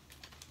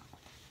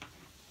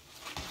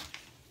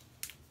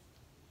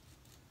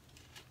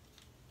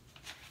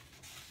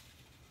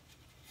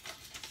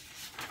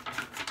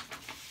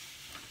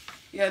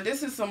 Yeah,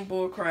 this is some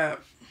bull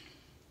crap.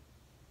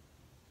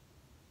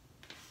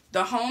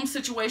 The home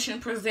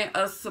situation presents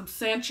a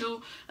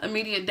substantial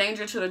immediate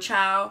danger to the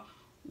child,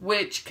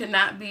 which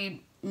cannot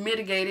be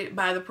mitigated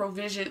by the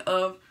provision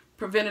of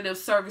preventative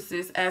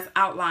services as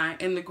outlined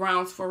in the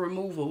grounds for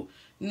removal,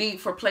 need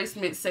for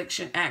placement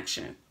section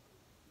action.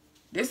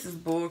 This is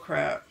bull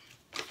crap.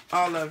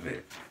 All of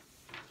it.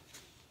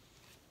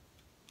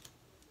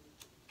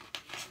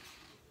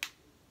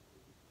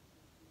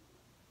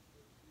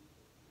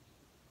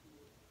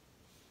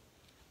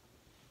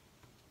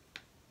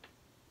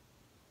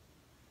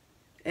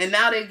 And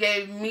now they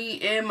gave me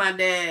and my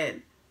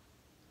dad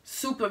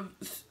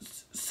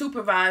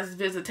supervised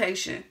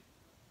visitation.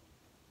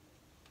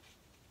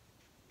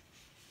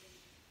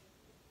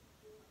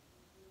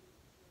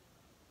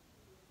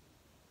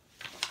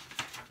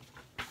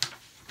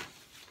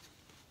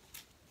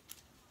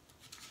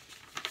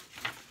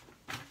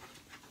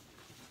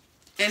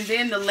 And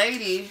then the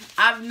lady,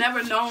 I've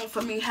never known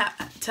for me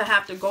to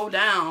have to go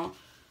down.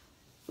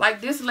 Like,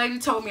 this lady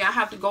told me I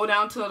have to go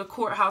down to the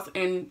courthouse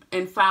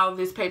and file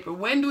this paper.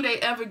 When do they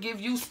ever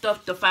give you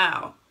stuff to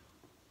file?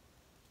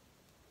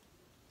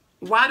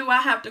 Why do I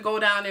have to go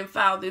down and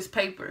file this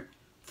paper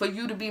for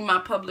you to be my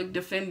public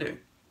defender?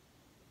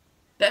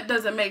 That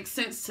doesn't make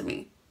sense to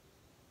me.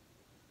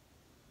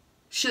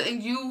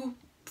 Shouldn't you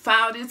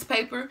file this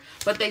paper?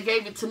 But they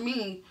gave it to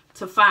me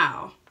to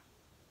file.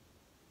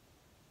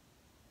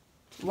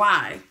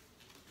 Why?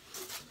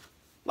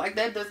 Like,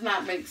 that does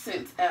not make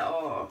sense at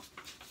all.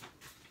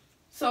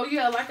 So,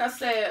 yeah, like I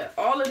said,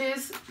 all of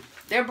this,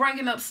 they're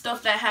bringing up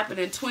stuff that happened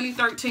in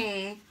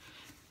 2013,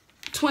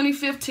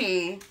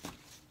 2015,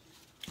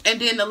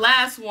 and then the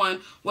last one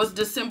was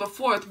December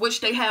 4th,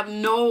 which they have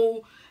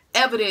no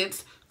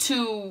evidence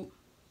to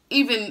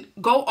even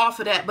go off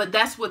of that, but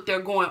that's what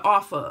they're going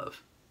off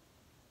of.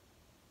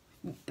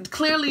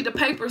 Clearly, the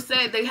paper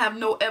said they have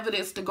no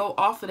evidence to go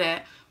off of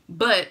that,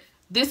 but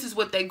this is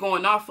what they're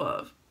going off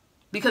of,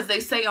 because they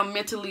say I'm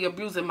mentally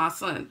abusing my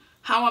son.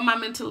 How am I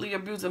mentally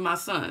abusing my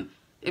son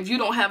if you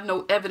don't have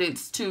no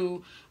evidence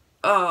to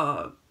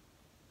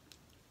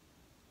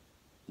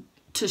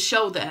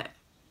show that?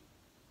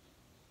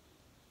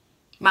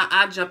 My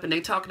eye jumping,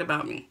 they talking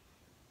about me.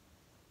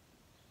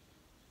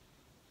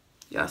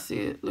 Y'all see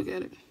it? Look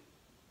at it.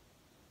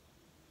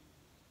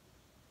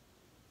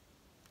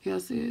 Y'all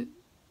see it?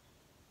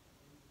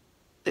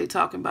 They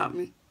talking about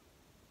me.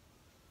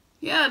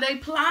 Yeah, they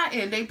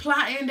plotting,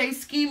 they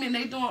scheming,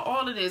 they doing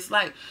all of this.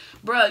 Like,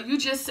 bruh, you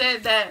just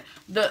said that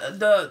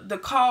the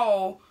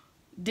call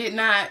did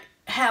not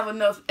have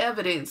enough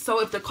evidence.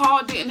 So if the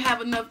call didn't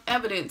have enough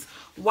evidence,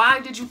 why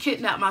did you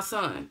kidnap my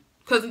son?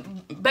 Because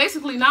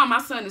basically now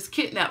my son is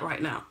kidnapped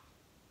right now.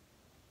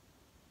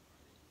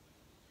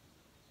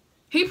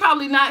 He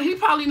probably not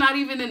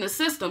even in the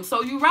system.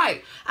 So you're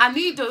right. I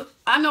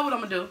know what I'm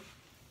going to do.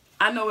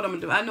 I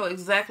know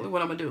exactly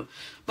what I'm going to do.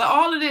 But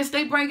all of this,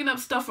 they bringing up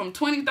stuff from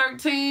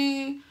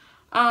 2013.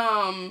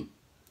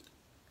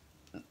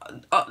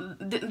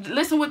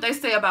 Listen what they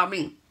say about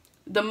me.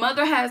 The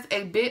mother has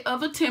a bit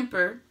of a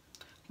temper,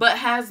 but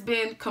has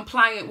been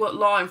compliant with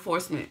law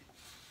enforcement.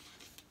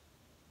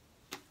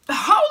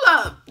 Hold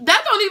up.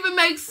 That don't even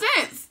make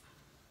sense.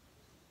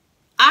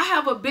 I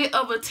have a bit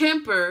of a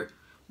temper,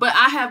 but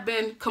I have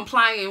been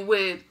complying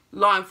with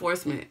law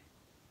enforcement.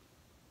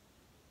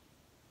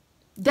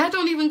 That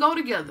don't even go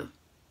together.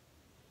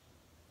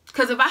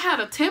 Because if I had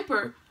a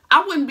temper,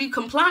 I wouldn't be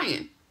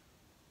complying.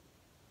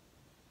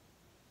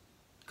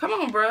 Come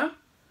on, bruh.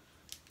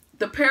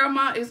 The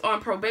paramount is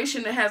on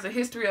probation and has a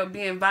history of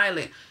being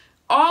violent.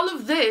 All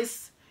of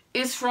this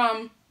is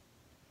from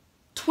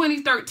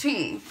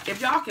 2013.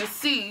 If y'all can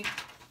see,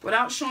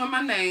 without showing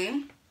my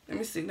name. Let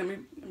me see. Let me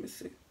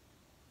see.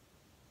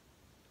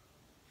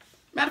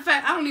 Matter of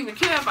fact, I don't even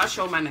care if I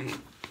show my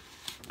name.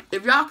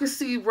 If y'all can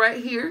see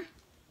right here,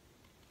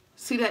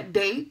 see that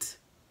date?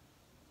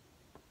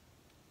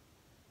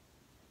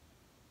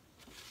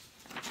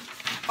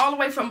 All the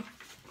way from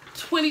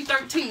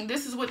 2013.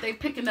 This is what they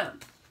picking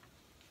up.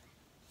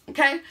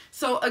 Okay?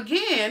 So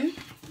again,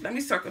 let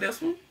me circle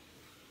this one.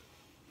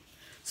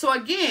 So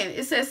again,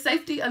 it says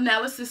safety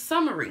analysis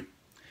summary.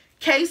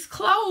 Case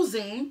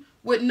closing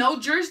with no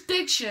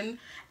jurisdiction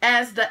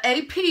as the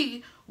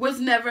AP was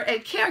never a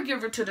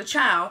caregiver to the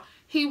child.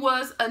 He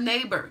was a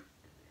neighbor.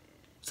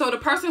 So the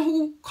person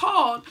who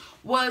called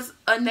was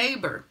a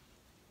neighbor.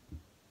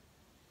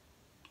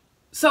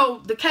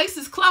 So the case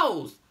is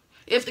closed.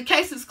 If the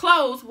case is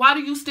closed, why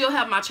do you still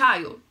have my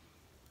child?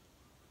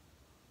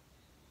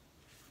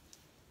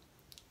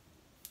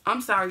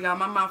 I'm sorry, y'all.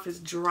 My mouth is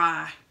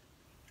dry.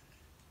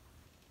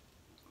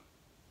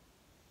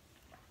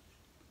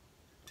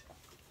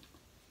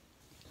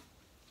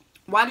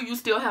 Why do you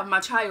still have my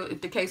child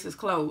if the case is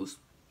closed?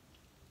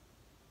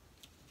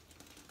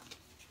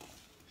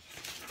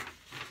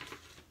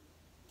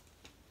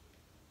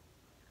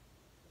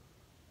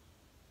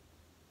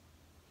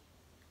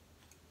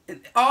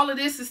 All of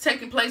this is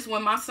taking place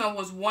when my son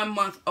was 1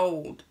 month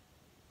old.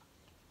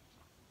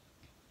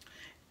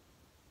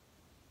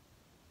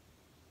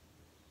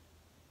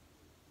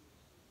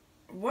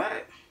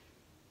 What?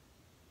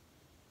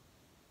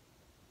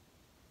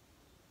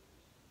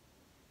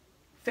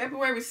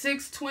 February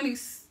 6,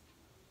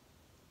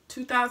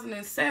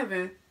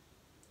 2007,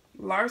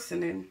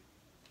 larceny.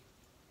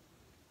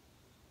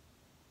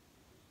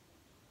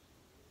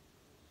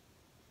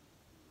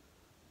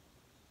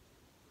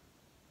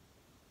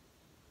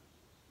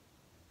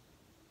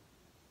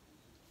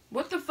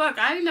 What the fuck?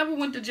 I ain't never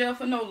went to jail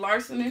for no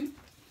larceny.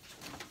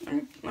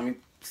 Let me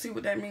see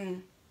what that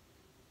means.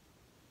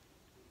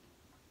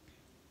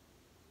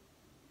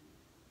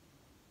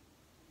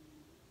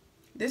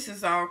 This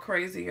is all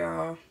crazy,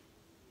 y'all.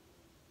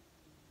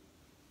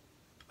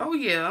 Oh,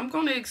 yeah, I'm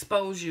going to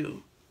expose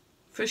you.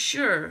 For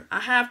sure. I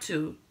have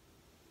to.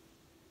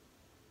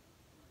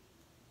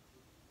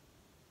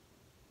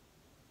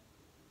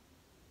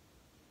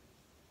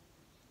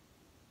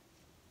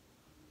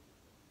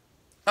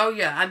 Oh,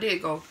 yeah, I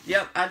did go.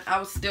 Yep, I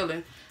was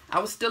stealing. I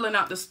was stealing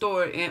out the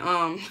store.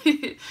 And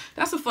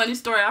that's a funny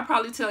story. I'll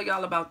probably tell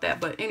y'all about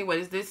that. But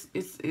anyways, this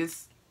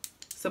is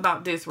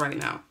about this right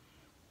now.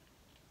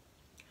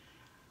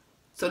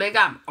 So they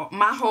got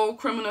my whole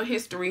criminal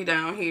history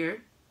down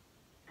here.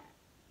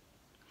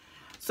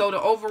 So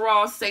the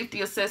overall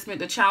safety assessment,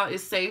 the child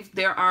is safe.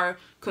 There are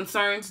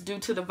concerns due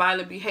to the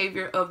violent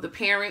behavior of the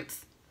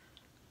parents.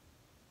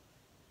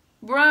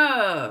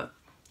 Bruh.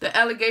 The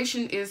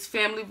allegation is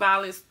family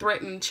violence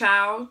threatening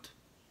child.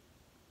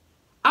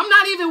 I'm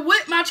not even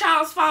with my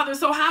child's father.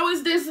 So how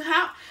is this?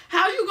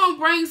 How you going to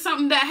bring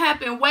something that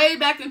happened way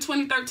back in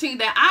 2013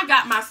 that I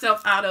got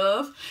myself out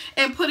of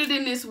and put it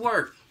in this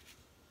work?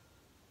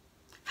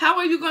 How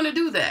are you going to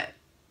do that?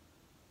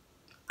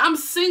 I'm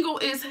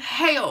single as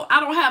hell. I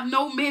don't have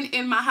no men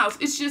in my house.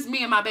 It's just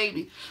me and my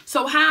baby.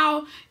 So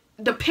how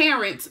the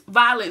parents'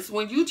 violence,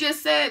 when you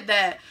just said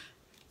that,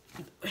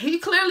 he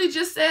clearly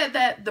just said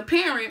that the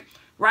parent,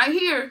 right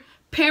here,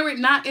 parent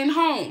not in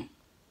home.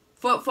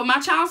 For my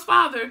child's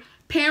father,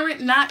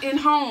 parent not in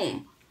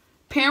home.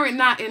 Parent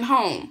not in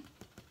home.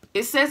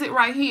 It says it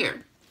right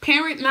here.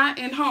 Parent not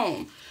in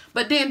home.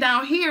 But then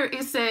down here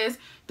it says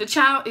the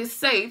child is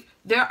safe.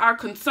 There are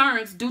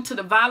concerns due to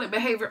the violent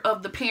behavior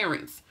of the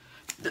parents.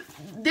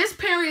 This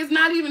parent is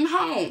not even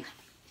home.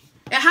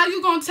 And how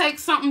you going to take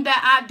something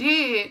that I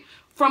did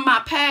from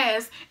my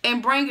past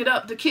and bring it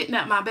up to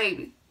kidnap my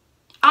baby?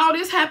 All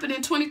this happened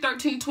in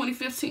 2013,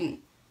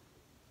 2015.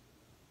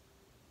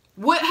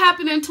 What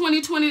happened in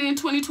 2020 and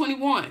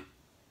 2021?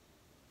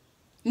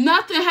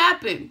 Nothing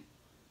happened.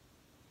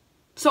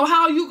 So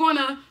how are you going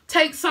to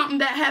take something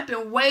that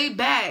happened way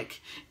back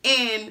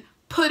and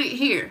put it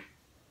here?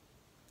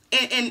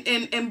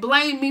 And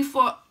blame me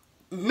for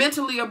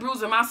mentally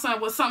abusing my son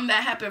was something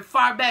that happened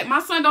far back. My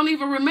son don't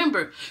even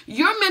remember.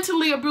 You're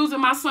mentally abusing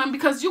my son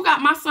because you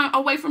got my son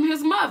away from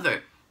his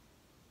mother.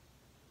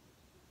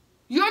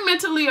 You're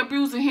mentally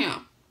abusing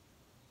him.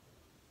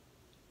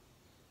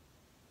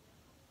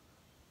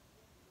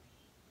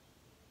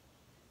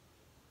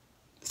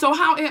 So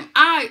how am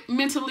I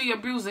mentally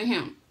abusing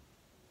him?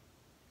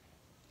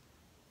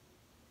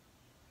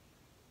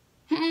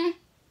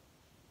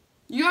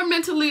 You're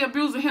mentally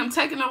abusing him,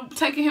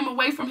 taking him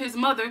away from his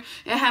mother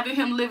and having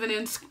him living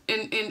in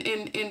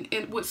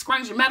with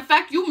strangers. Matter of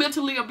fact, you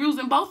mentally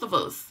abusing both of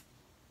us.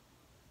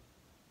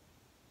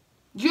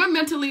 You're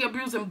mentally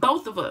abusing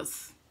both of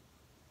us.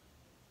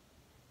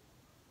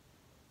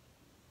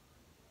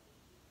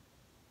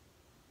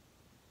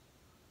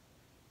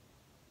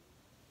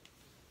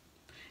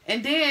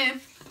 And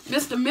then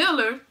Mr.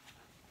 Miller,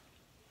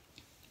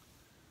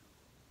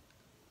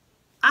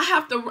 I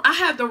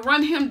had to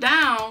run him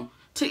down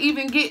to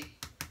even get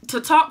to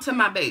talk to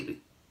my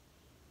baby.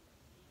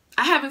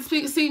 I haven't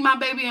seen my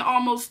baby in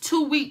almost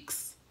 2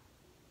 weeks.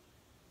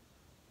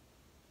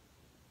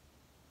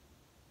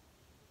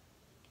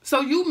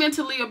 So you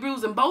mentally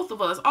abusing both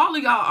of us. All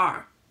of y'all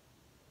are.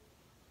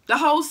 The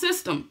whole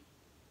system.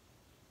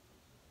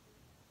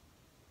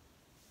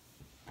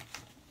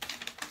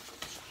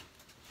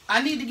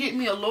 I need to get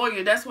me a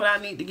lawyer. That's what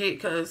I need to get,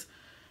 because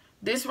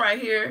this right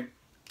here,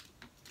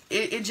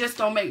 it just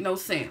don't make no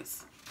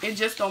sense. It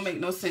just don't make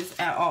no sense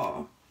at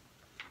all.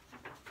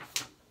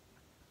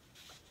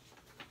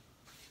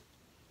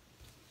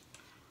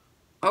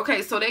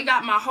 Okay, so they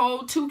got my whole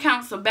 2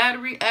 counts of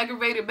battery,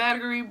 aggravated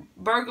battery,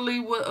 burglary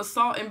with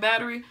assault and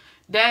battery.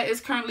 Dad is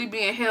currently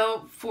being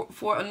held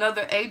for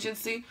another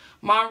agency.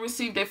 Mom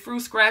received a few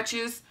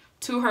scratches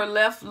to her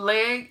left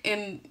leg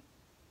and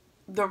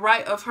the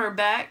right of her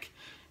back.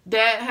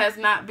 Dad has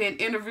not been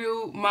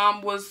interviewed.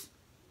 Mom was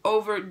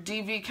over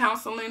DV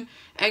counseling,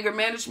 anger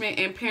management,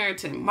 and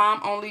parenting.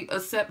 Mom only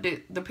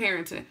accepted the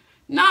parenting.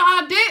 No,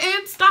 I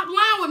didn't. Stop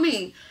lying with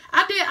me.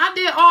 I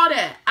did all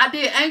that. I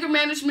did anger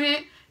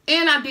management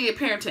and I did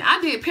parenting.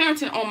 I did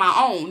parenting on my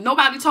own.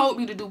 Nobody told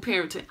me to do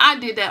parenting. I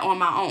did that on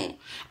my own.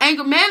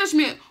 Anger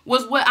management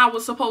was what I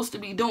was supposed to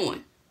be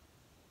doing.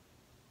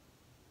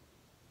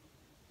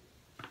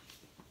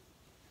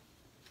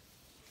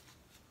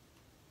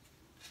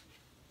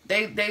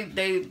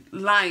 They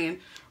lying.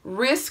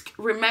 Risk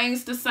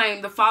remains the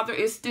same. The father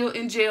is still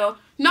in jail.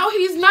 No,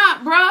 he's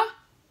not, bruh.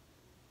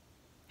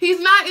 He's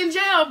not in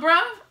jail,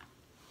 bruh.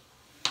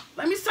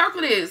 Let me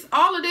circle this.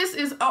 All of this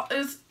is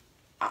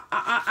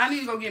I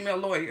need to go get me a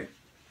lawyer.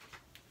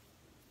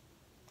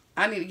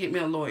 I need to get me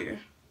a lawyer.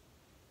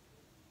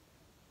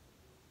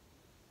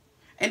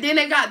 And then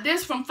they got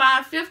this from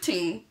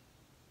 515.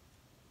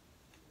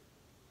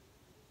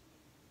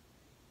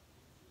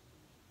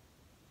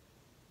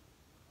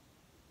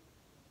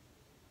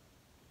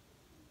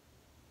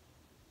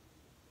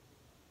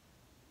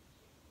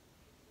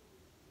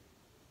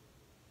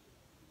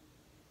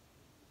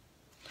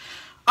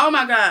 Oh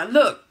my God,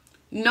 look.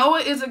 Noah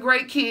is a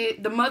great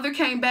kid. The mother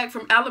came back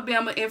from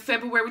Alabama in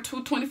February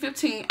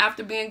 2015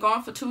 after being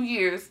gone for 2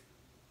 years.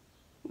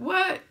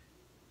 What?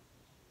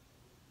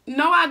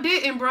 No, I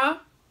didn't, bruh.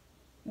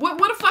 What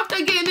the fuck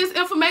they getting this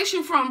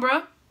information from,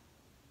 bruh?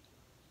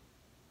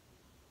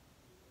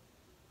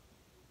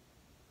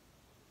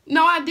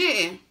 No, I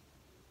didn't.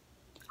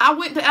 I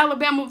went to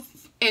Alabama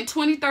in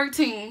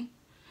 2013,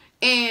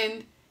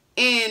 and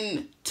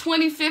in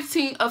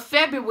 2015 of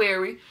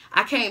February,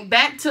 I came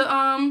back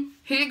to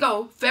here you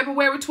go,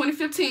 February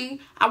 2015.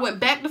 I went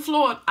back to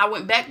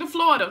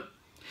Florida.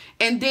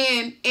 And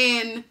then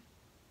in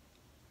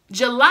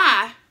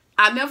July,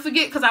 I'll never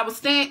forget, because I was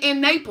staying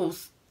in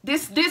Naples.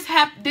 This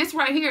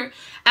right here,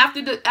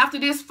 after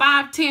this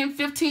 5, 10,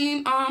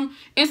 15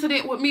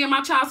 incident with me and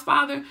my child's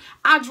father,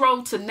 I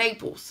drove to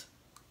Naples.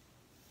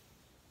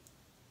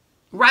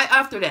 Right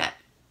after that.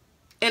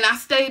 And I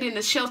stayed in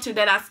the shelter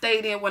that I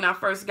stayed in when I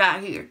first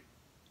got here.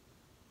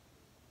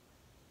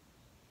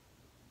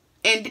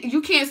 And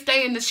you can't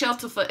stay in the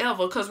shelter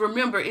forever, because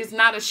remember, it's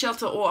not a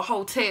shelter or a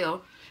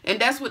hotel. And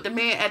that's what the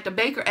man at the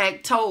Baker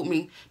Act told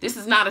me. This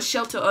is not a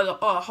shelter or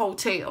a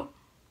hotel.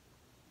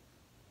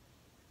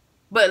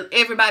 But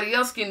everybody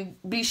else can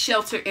be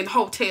sheltered and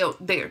hoteled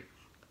there.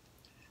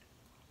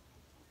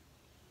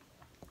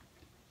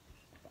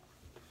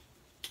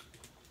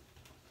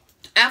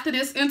 After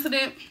this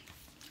incident,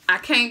 I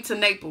came to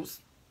Naples.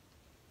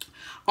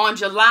 On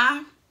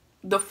July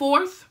the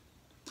 4th,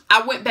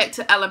 I went back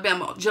to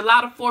Alabama.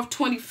 July the 4th,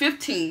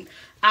 2015,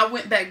 I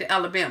went back to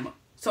Alabama.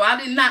 So I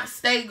did not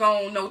stay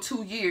gone no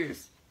 2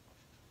 years.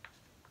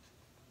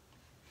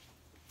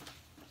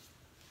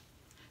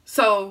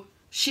 So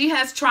she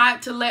has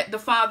tried to let the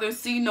father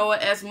see Noah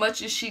as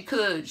much as she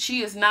could.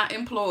 She is not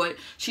employed.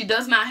 She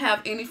does not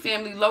have any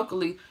family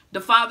locally.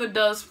 The father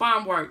does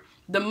farm work.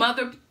 The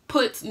mother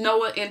puts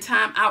Noah in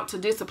time out to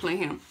discipline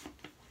him.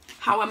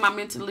 How am I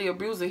mentally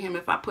abusing him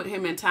if I put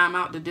him in time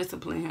out to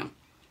discipline him?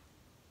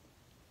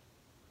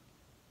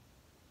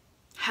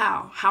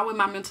 How? How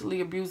am I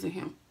mentally abusing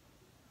him?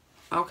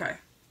 Okay.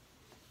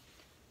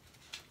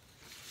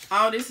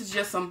 All this is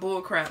just some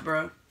bull crap,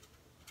 bro.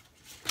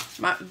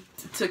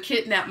 To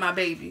kidnap my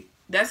baby.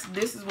 This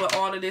is what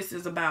all of this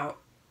is about.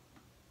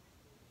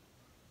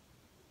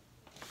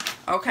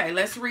 Okay,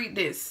 let's read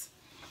this.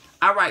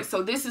 All right,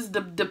 so this is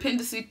the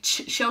dependency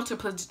shelter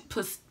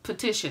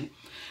petition.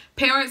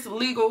 Parents,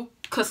 legal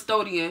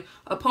custodian,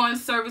 upon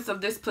service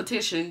of this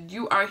petition,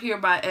 you are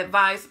hereby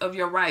advised of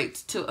your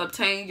rights to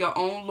obtain your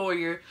own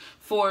lawyer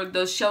for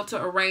the shelter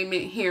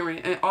arraignment hearing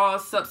and all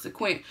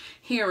subsequent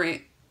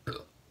hearing,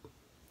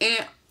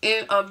 and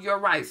of your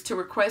rights to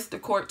request the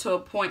court to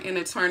appoint an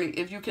attorney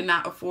if you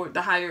cannot afford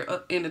to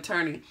hire an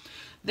attorney.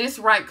 This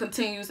right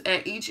continues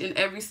at each and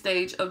every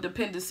stage of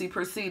dependency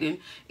proceeding,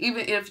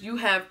 even if you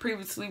have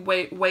previously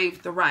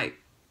waived the right.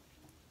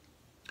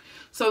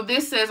 So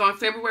this says on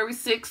February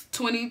 6,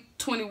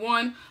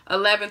 2021,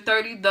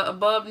 11:30, the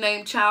above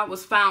named child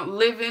was found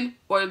living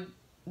or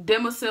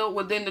domiciled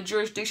within the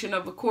jurisdiction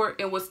of a court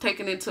and was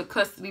taken into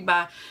custody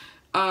by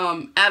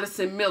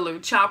Addison Miller,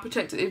 Child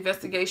Protective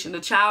Investigation. The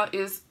child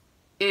is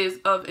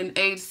of an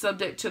age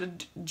subject to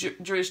the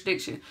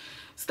jurisdiction.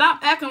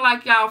 Stop acting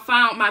like y'all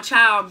found my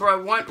child,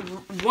 bro,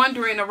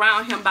 wandering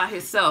around him by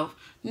himself.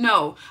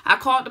 No, I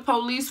called the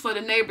police for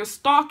the neighbor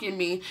stalking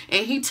me,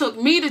 and he took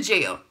me to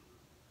jail.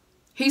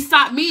 He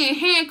stopped me in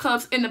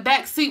handcuffs in the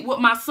back seat with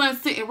my son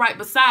sitting right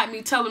beside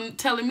me,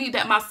 telling me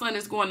that my son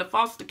is going to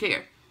foster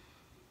care.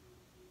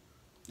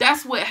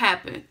 That's what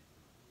happened.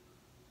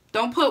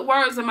 Don't put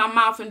words in my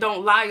mouth and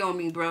don't lie on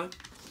me, bro.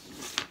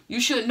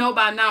 You should know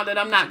by now that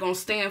I'm not going to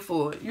stand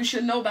for it. You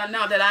should know by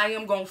now that I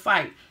am going to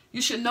fight.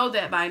 You should know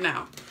that by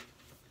now.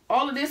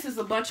 All of this is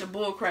a bunch of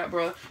bullcrap,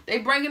 bro. They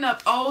bringing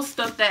up old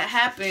stuff that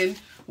happened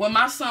when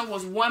my son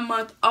was 1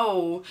 month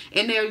old,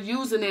 and they're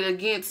using it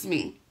against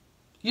me.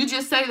 You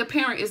just say the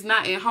parent is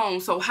not at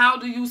home. So how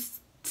do you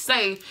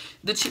say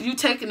that you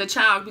taking the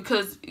child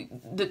because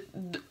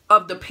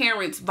of the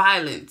parent's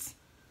violence?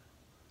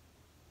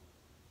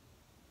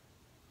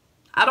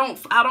 I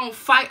don't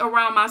fight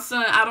around my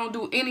son. I don't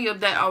do any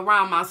of that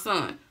around my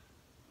son.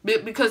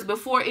 Because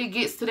before it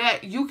gets to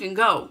that, you can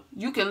go.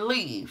 You can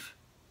leave.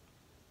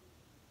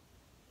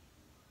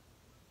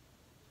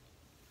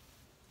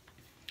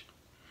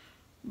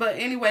 But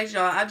anyways,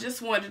 y'all, I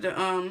just wanted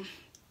to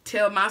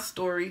tell my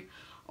story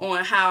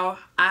on how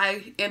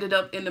I ended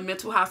up in the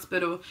mental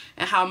hospital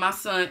and how my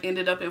son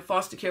ended up in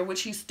foster care,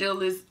 which he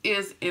still is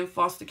in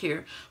foster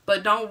care.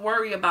 But don't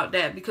worry about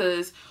that,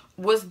 because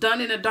what's done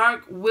in the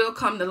dark will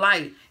come to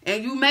light,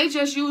 and you may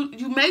just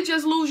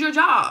lose your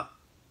job.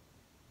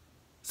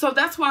 So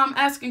that's why I'm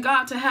asking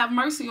God to have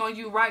mercy on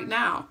you right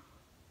now,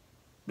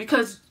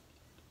 because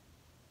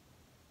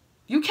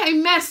you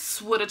can't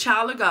mess with a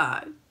child of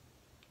God,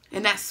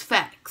 and that's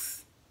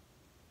facts.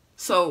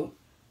 So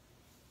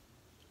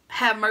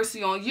have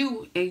mercy on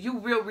you, and you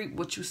will reap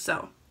what you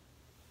sow.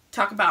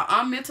 Talk about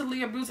I'm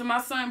mentally abusing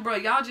my son, bro.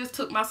 Y'all just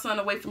took my son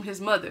away from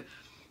his mother.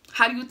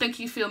 How do you think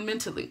he feel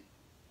mentally?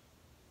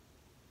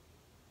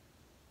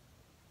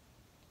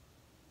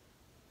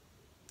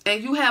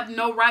 And you have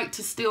no right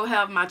to still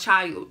have my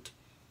child.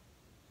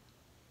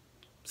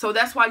 So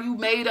that's why you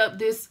made up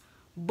this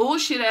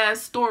bullshit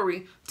ass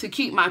story to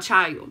keep my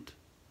child.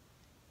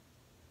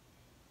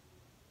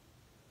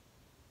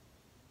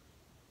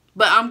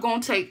 But I'm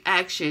going to take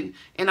action,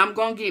 and I'm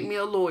going to get me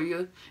a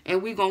lawyer,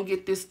 and we're going to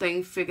get this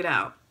thing figured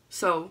out.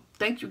 So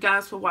thank you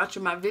guys for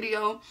watching my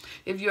video.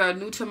 If you are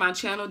new to my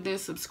channel, then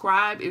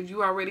subscribe. If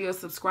you are already a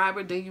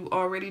subscriber, then you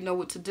already know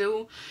what to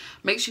do.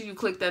 Make sure you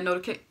click that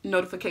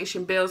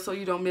notification bell so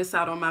you don't miss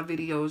out on my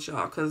videos,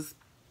 y'all. Because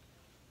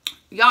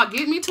y'all,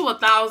 get me to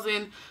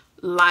 1,000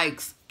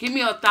 likes. Give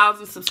me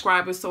 1,000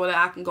 subscribers so that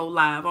I can go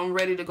live. I'm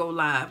ready to go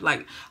live.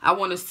 Like, I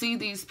want to see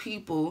these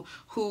people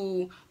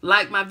who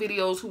like my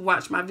videos, who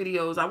watch my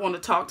videos. I want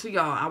to talk to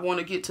y'all. I want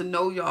to get to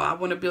know y'all. I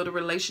want to build a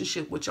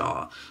relationship with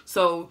y'all.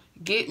 So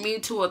get me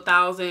to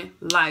 1,000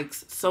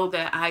 likes so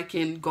that I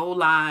can go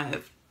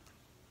live.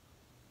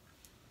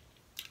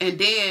 And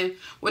then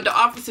what the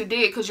officer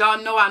did, because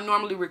y'all know I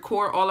normally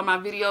record all of my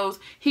videos,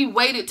 he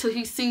waited till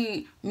he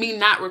seen me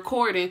not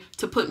recording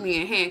to put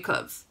me in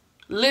handcuffs.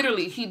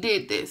 Literally, he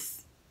did this.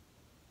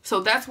 So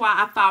that's why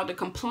I filed a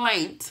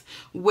complaint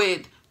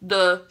with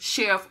the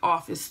sheriff's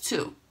office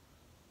too.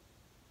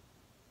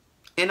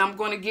 And I'm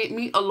going to get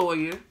me a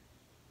lawyer,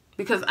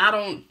 because I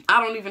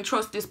don't even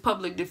trust this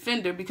public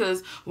defender,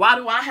 because why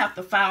do I have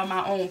to file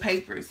my own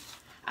papers?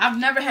 I've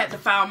never had to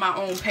file my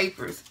own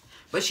papers.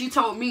 But she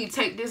told me,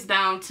 take this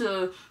down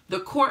to the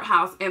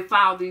courthouse and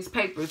file these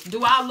papers.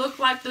 Do I look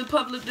like the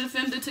public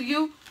defender to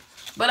you?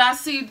 But I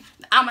see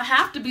I'm going to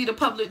have to be the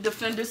public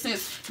defender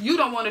since you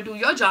don't want to do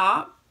your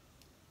job.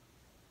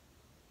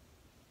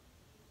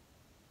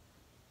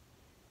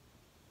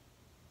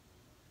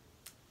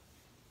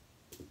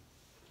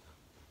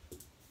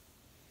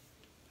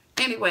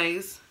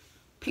 Anyways,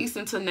 peace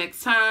until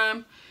next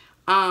time.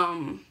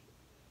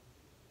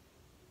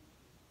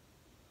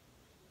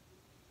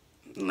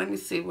 Let me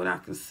see what I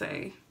can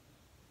say.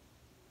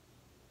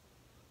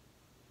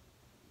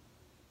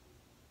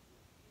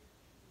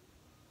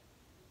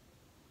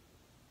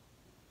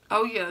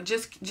 Oh yeah,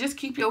 just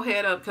keep your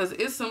head up, because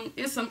it's some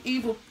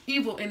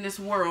evil in this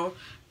world,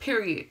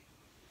 period.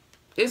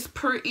 It's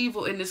pure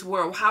evil in this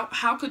world.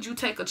 How could you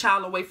take a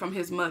child away from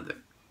his mother?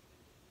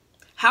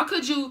 How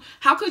could you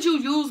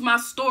use my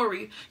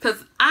story?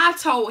 Because I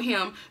told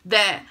him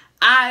that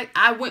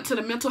I went to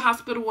the mental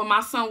hospital when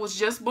my son was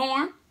just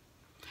born,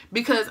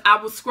 because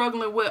I was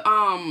struggling with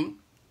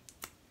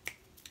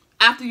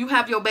after you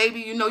have your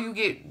baby, you know, you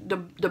get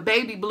the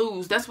baby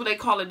blues. That's what they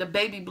call it, the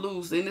baby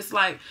blues. And it's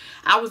like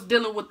I was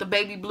dealing with the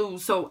baby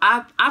blues. So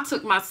I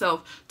took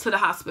myself to the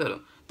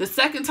hospital. The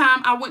second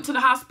time I went to the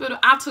hospital,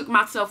 I took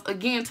myself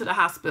again to the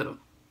hospital.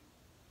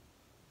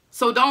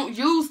 So don't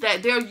use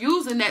that. They're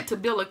using that to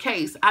build a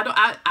case.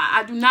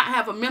 I do not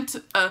have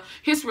a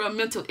history of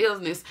mental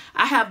illness.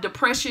 I have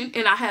depression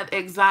and I have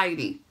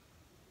anxiety.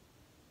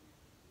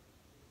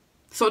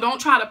 So don't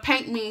try to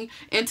paint me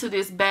into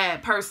this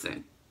bad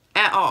person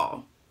at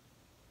all.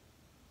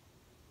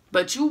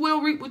 But you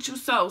will reap what you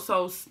sow.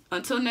 So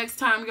until next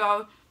time,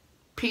 y'all,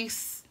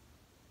 peace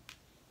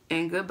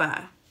and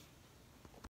goodbye.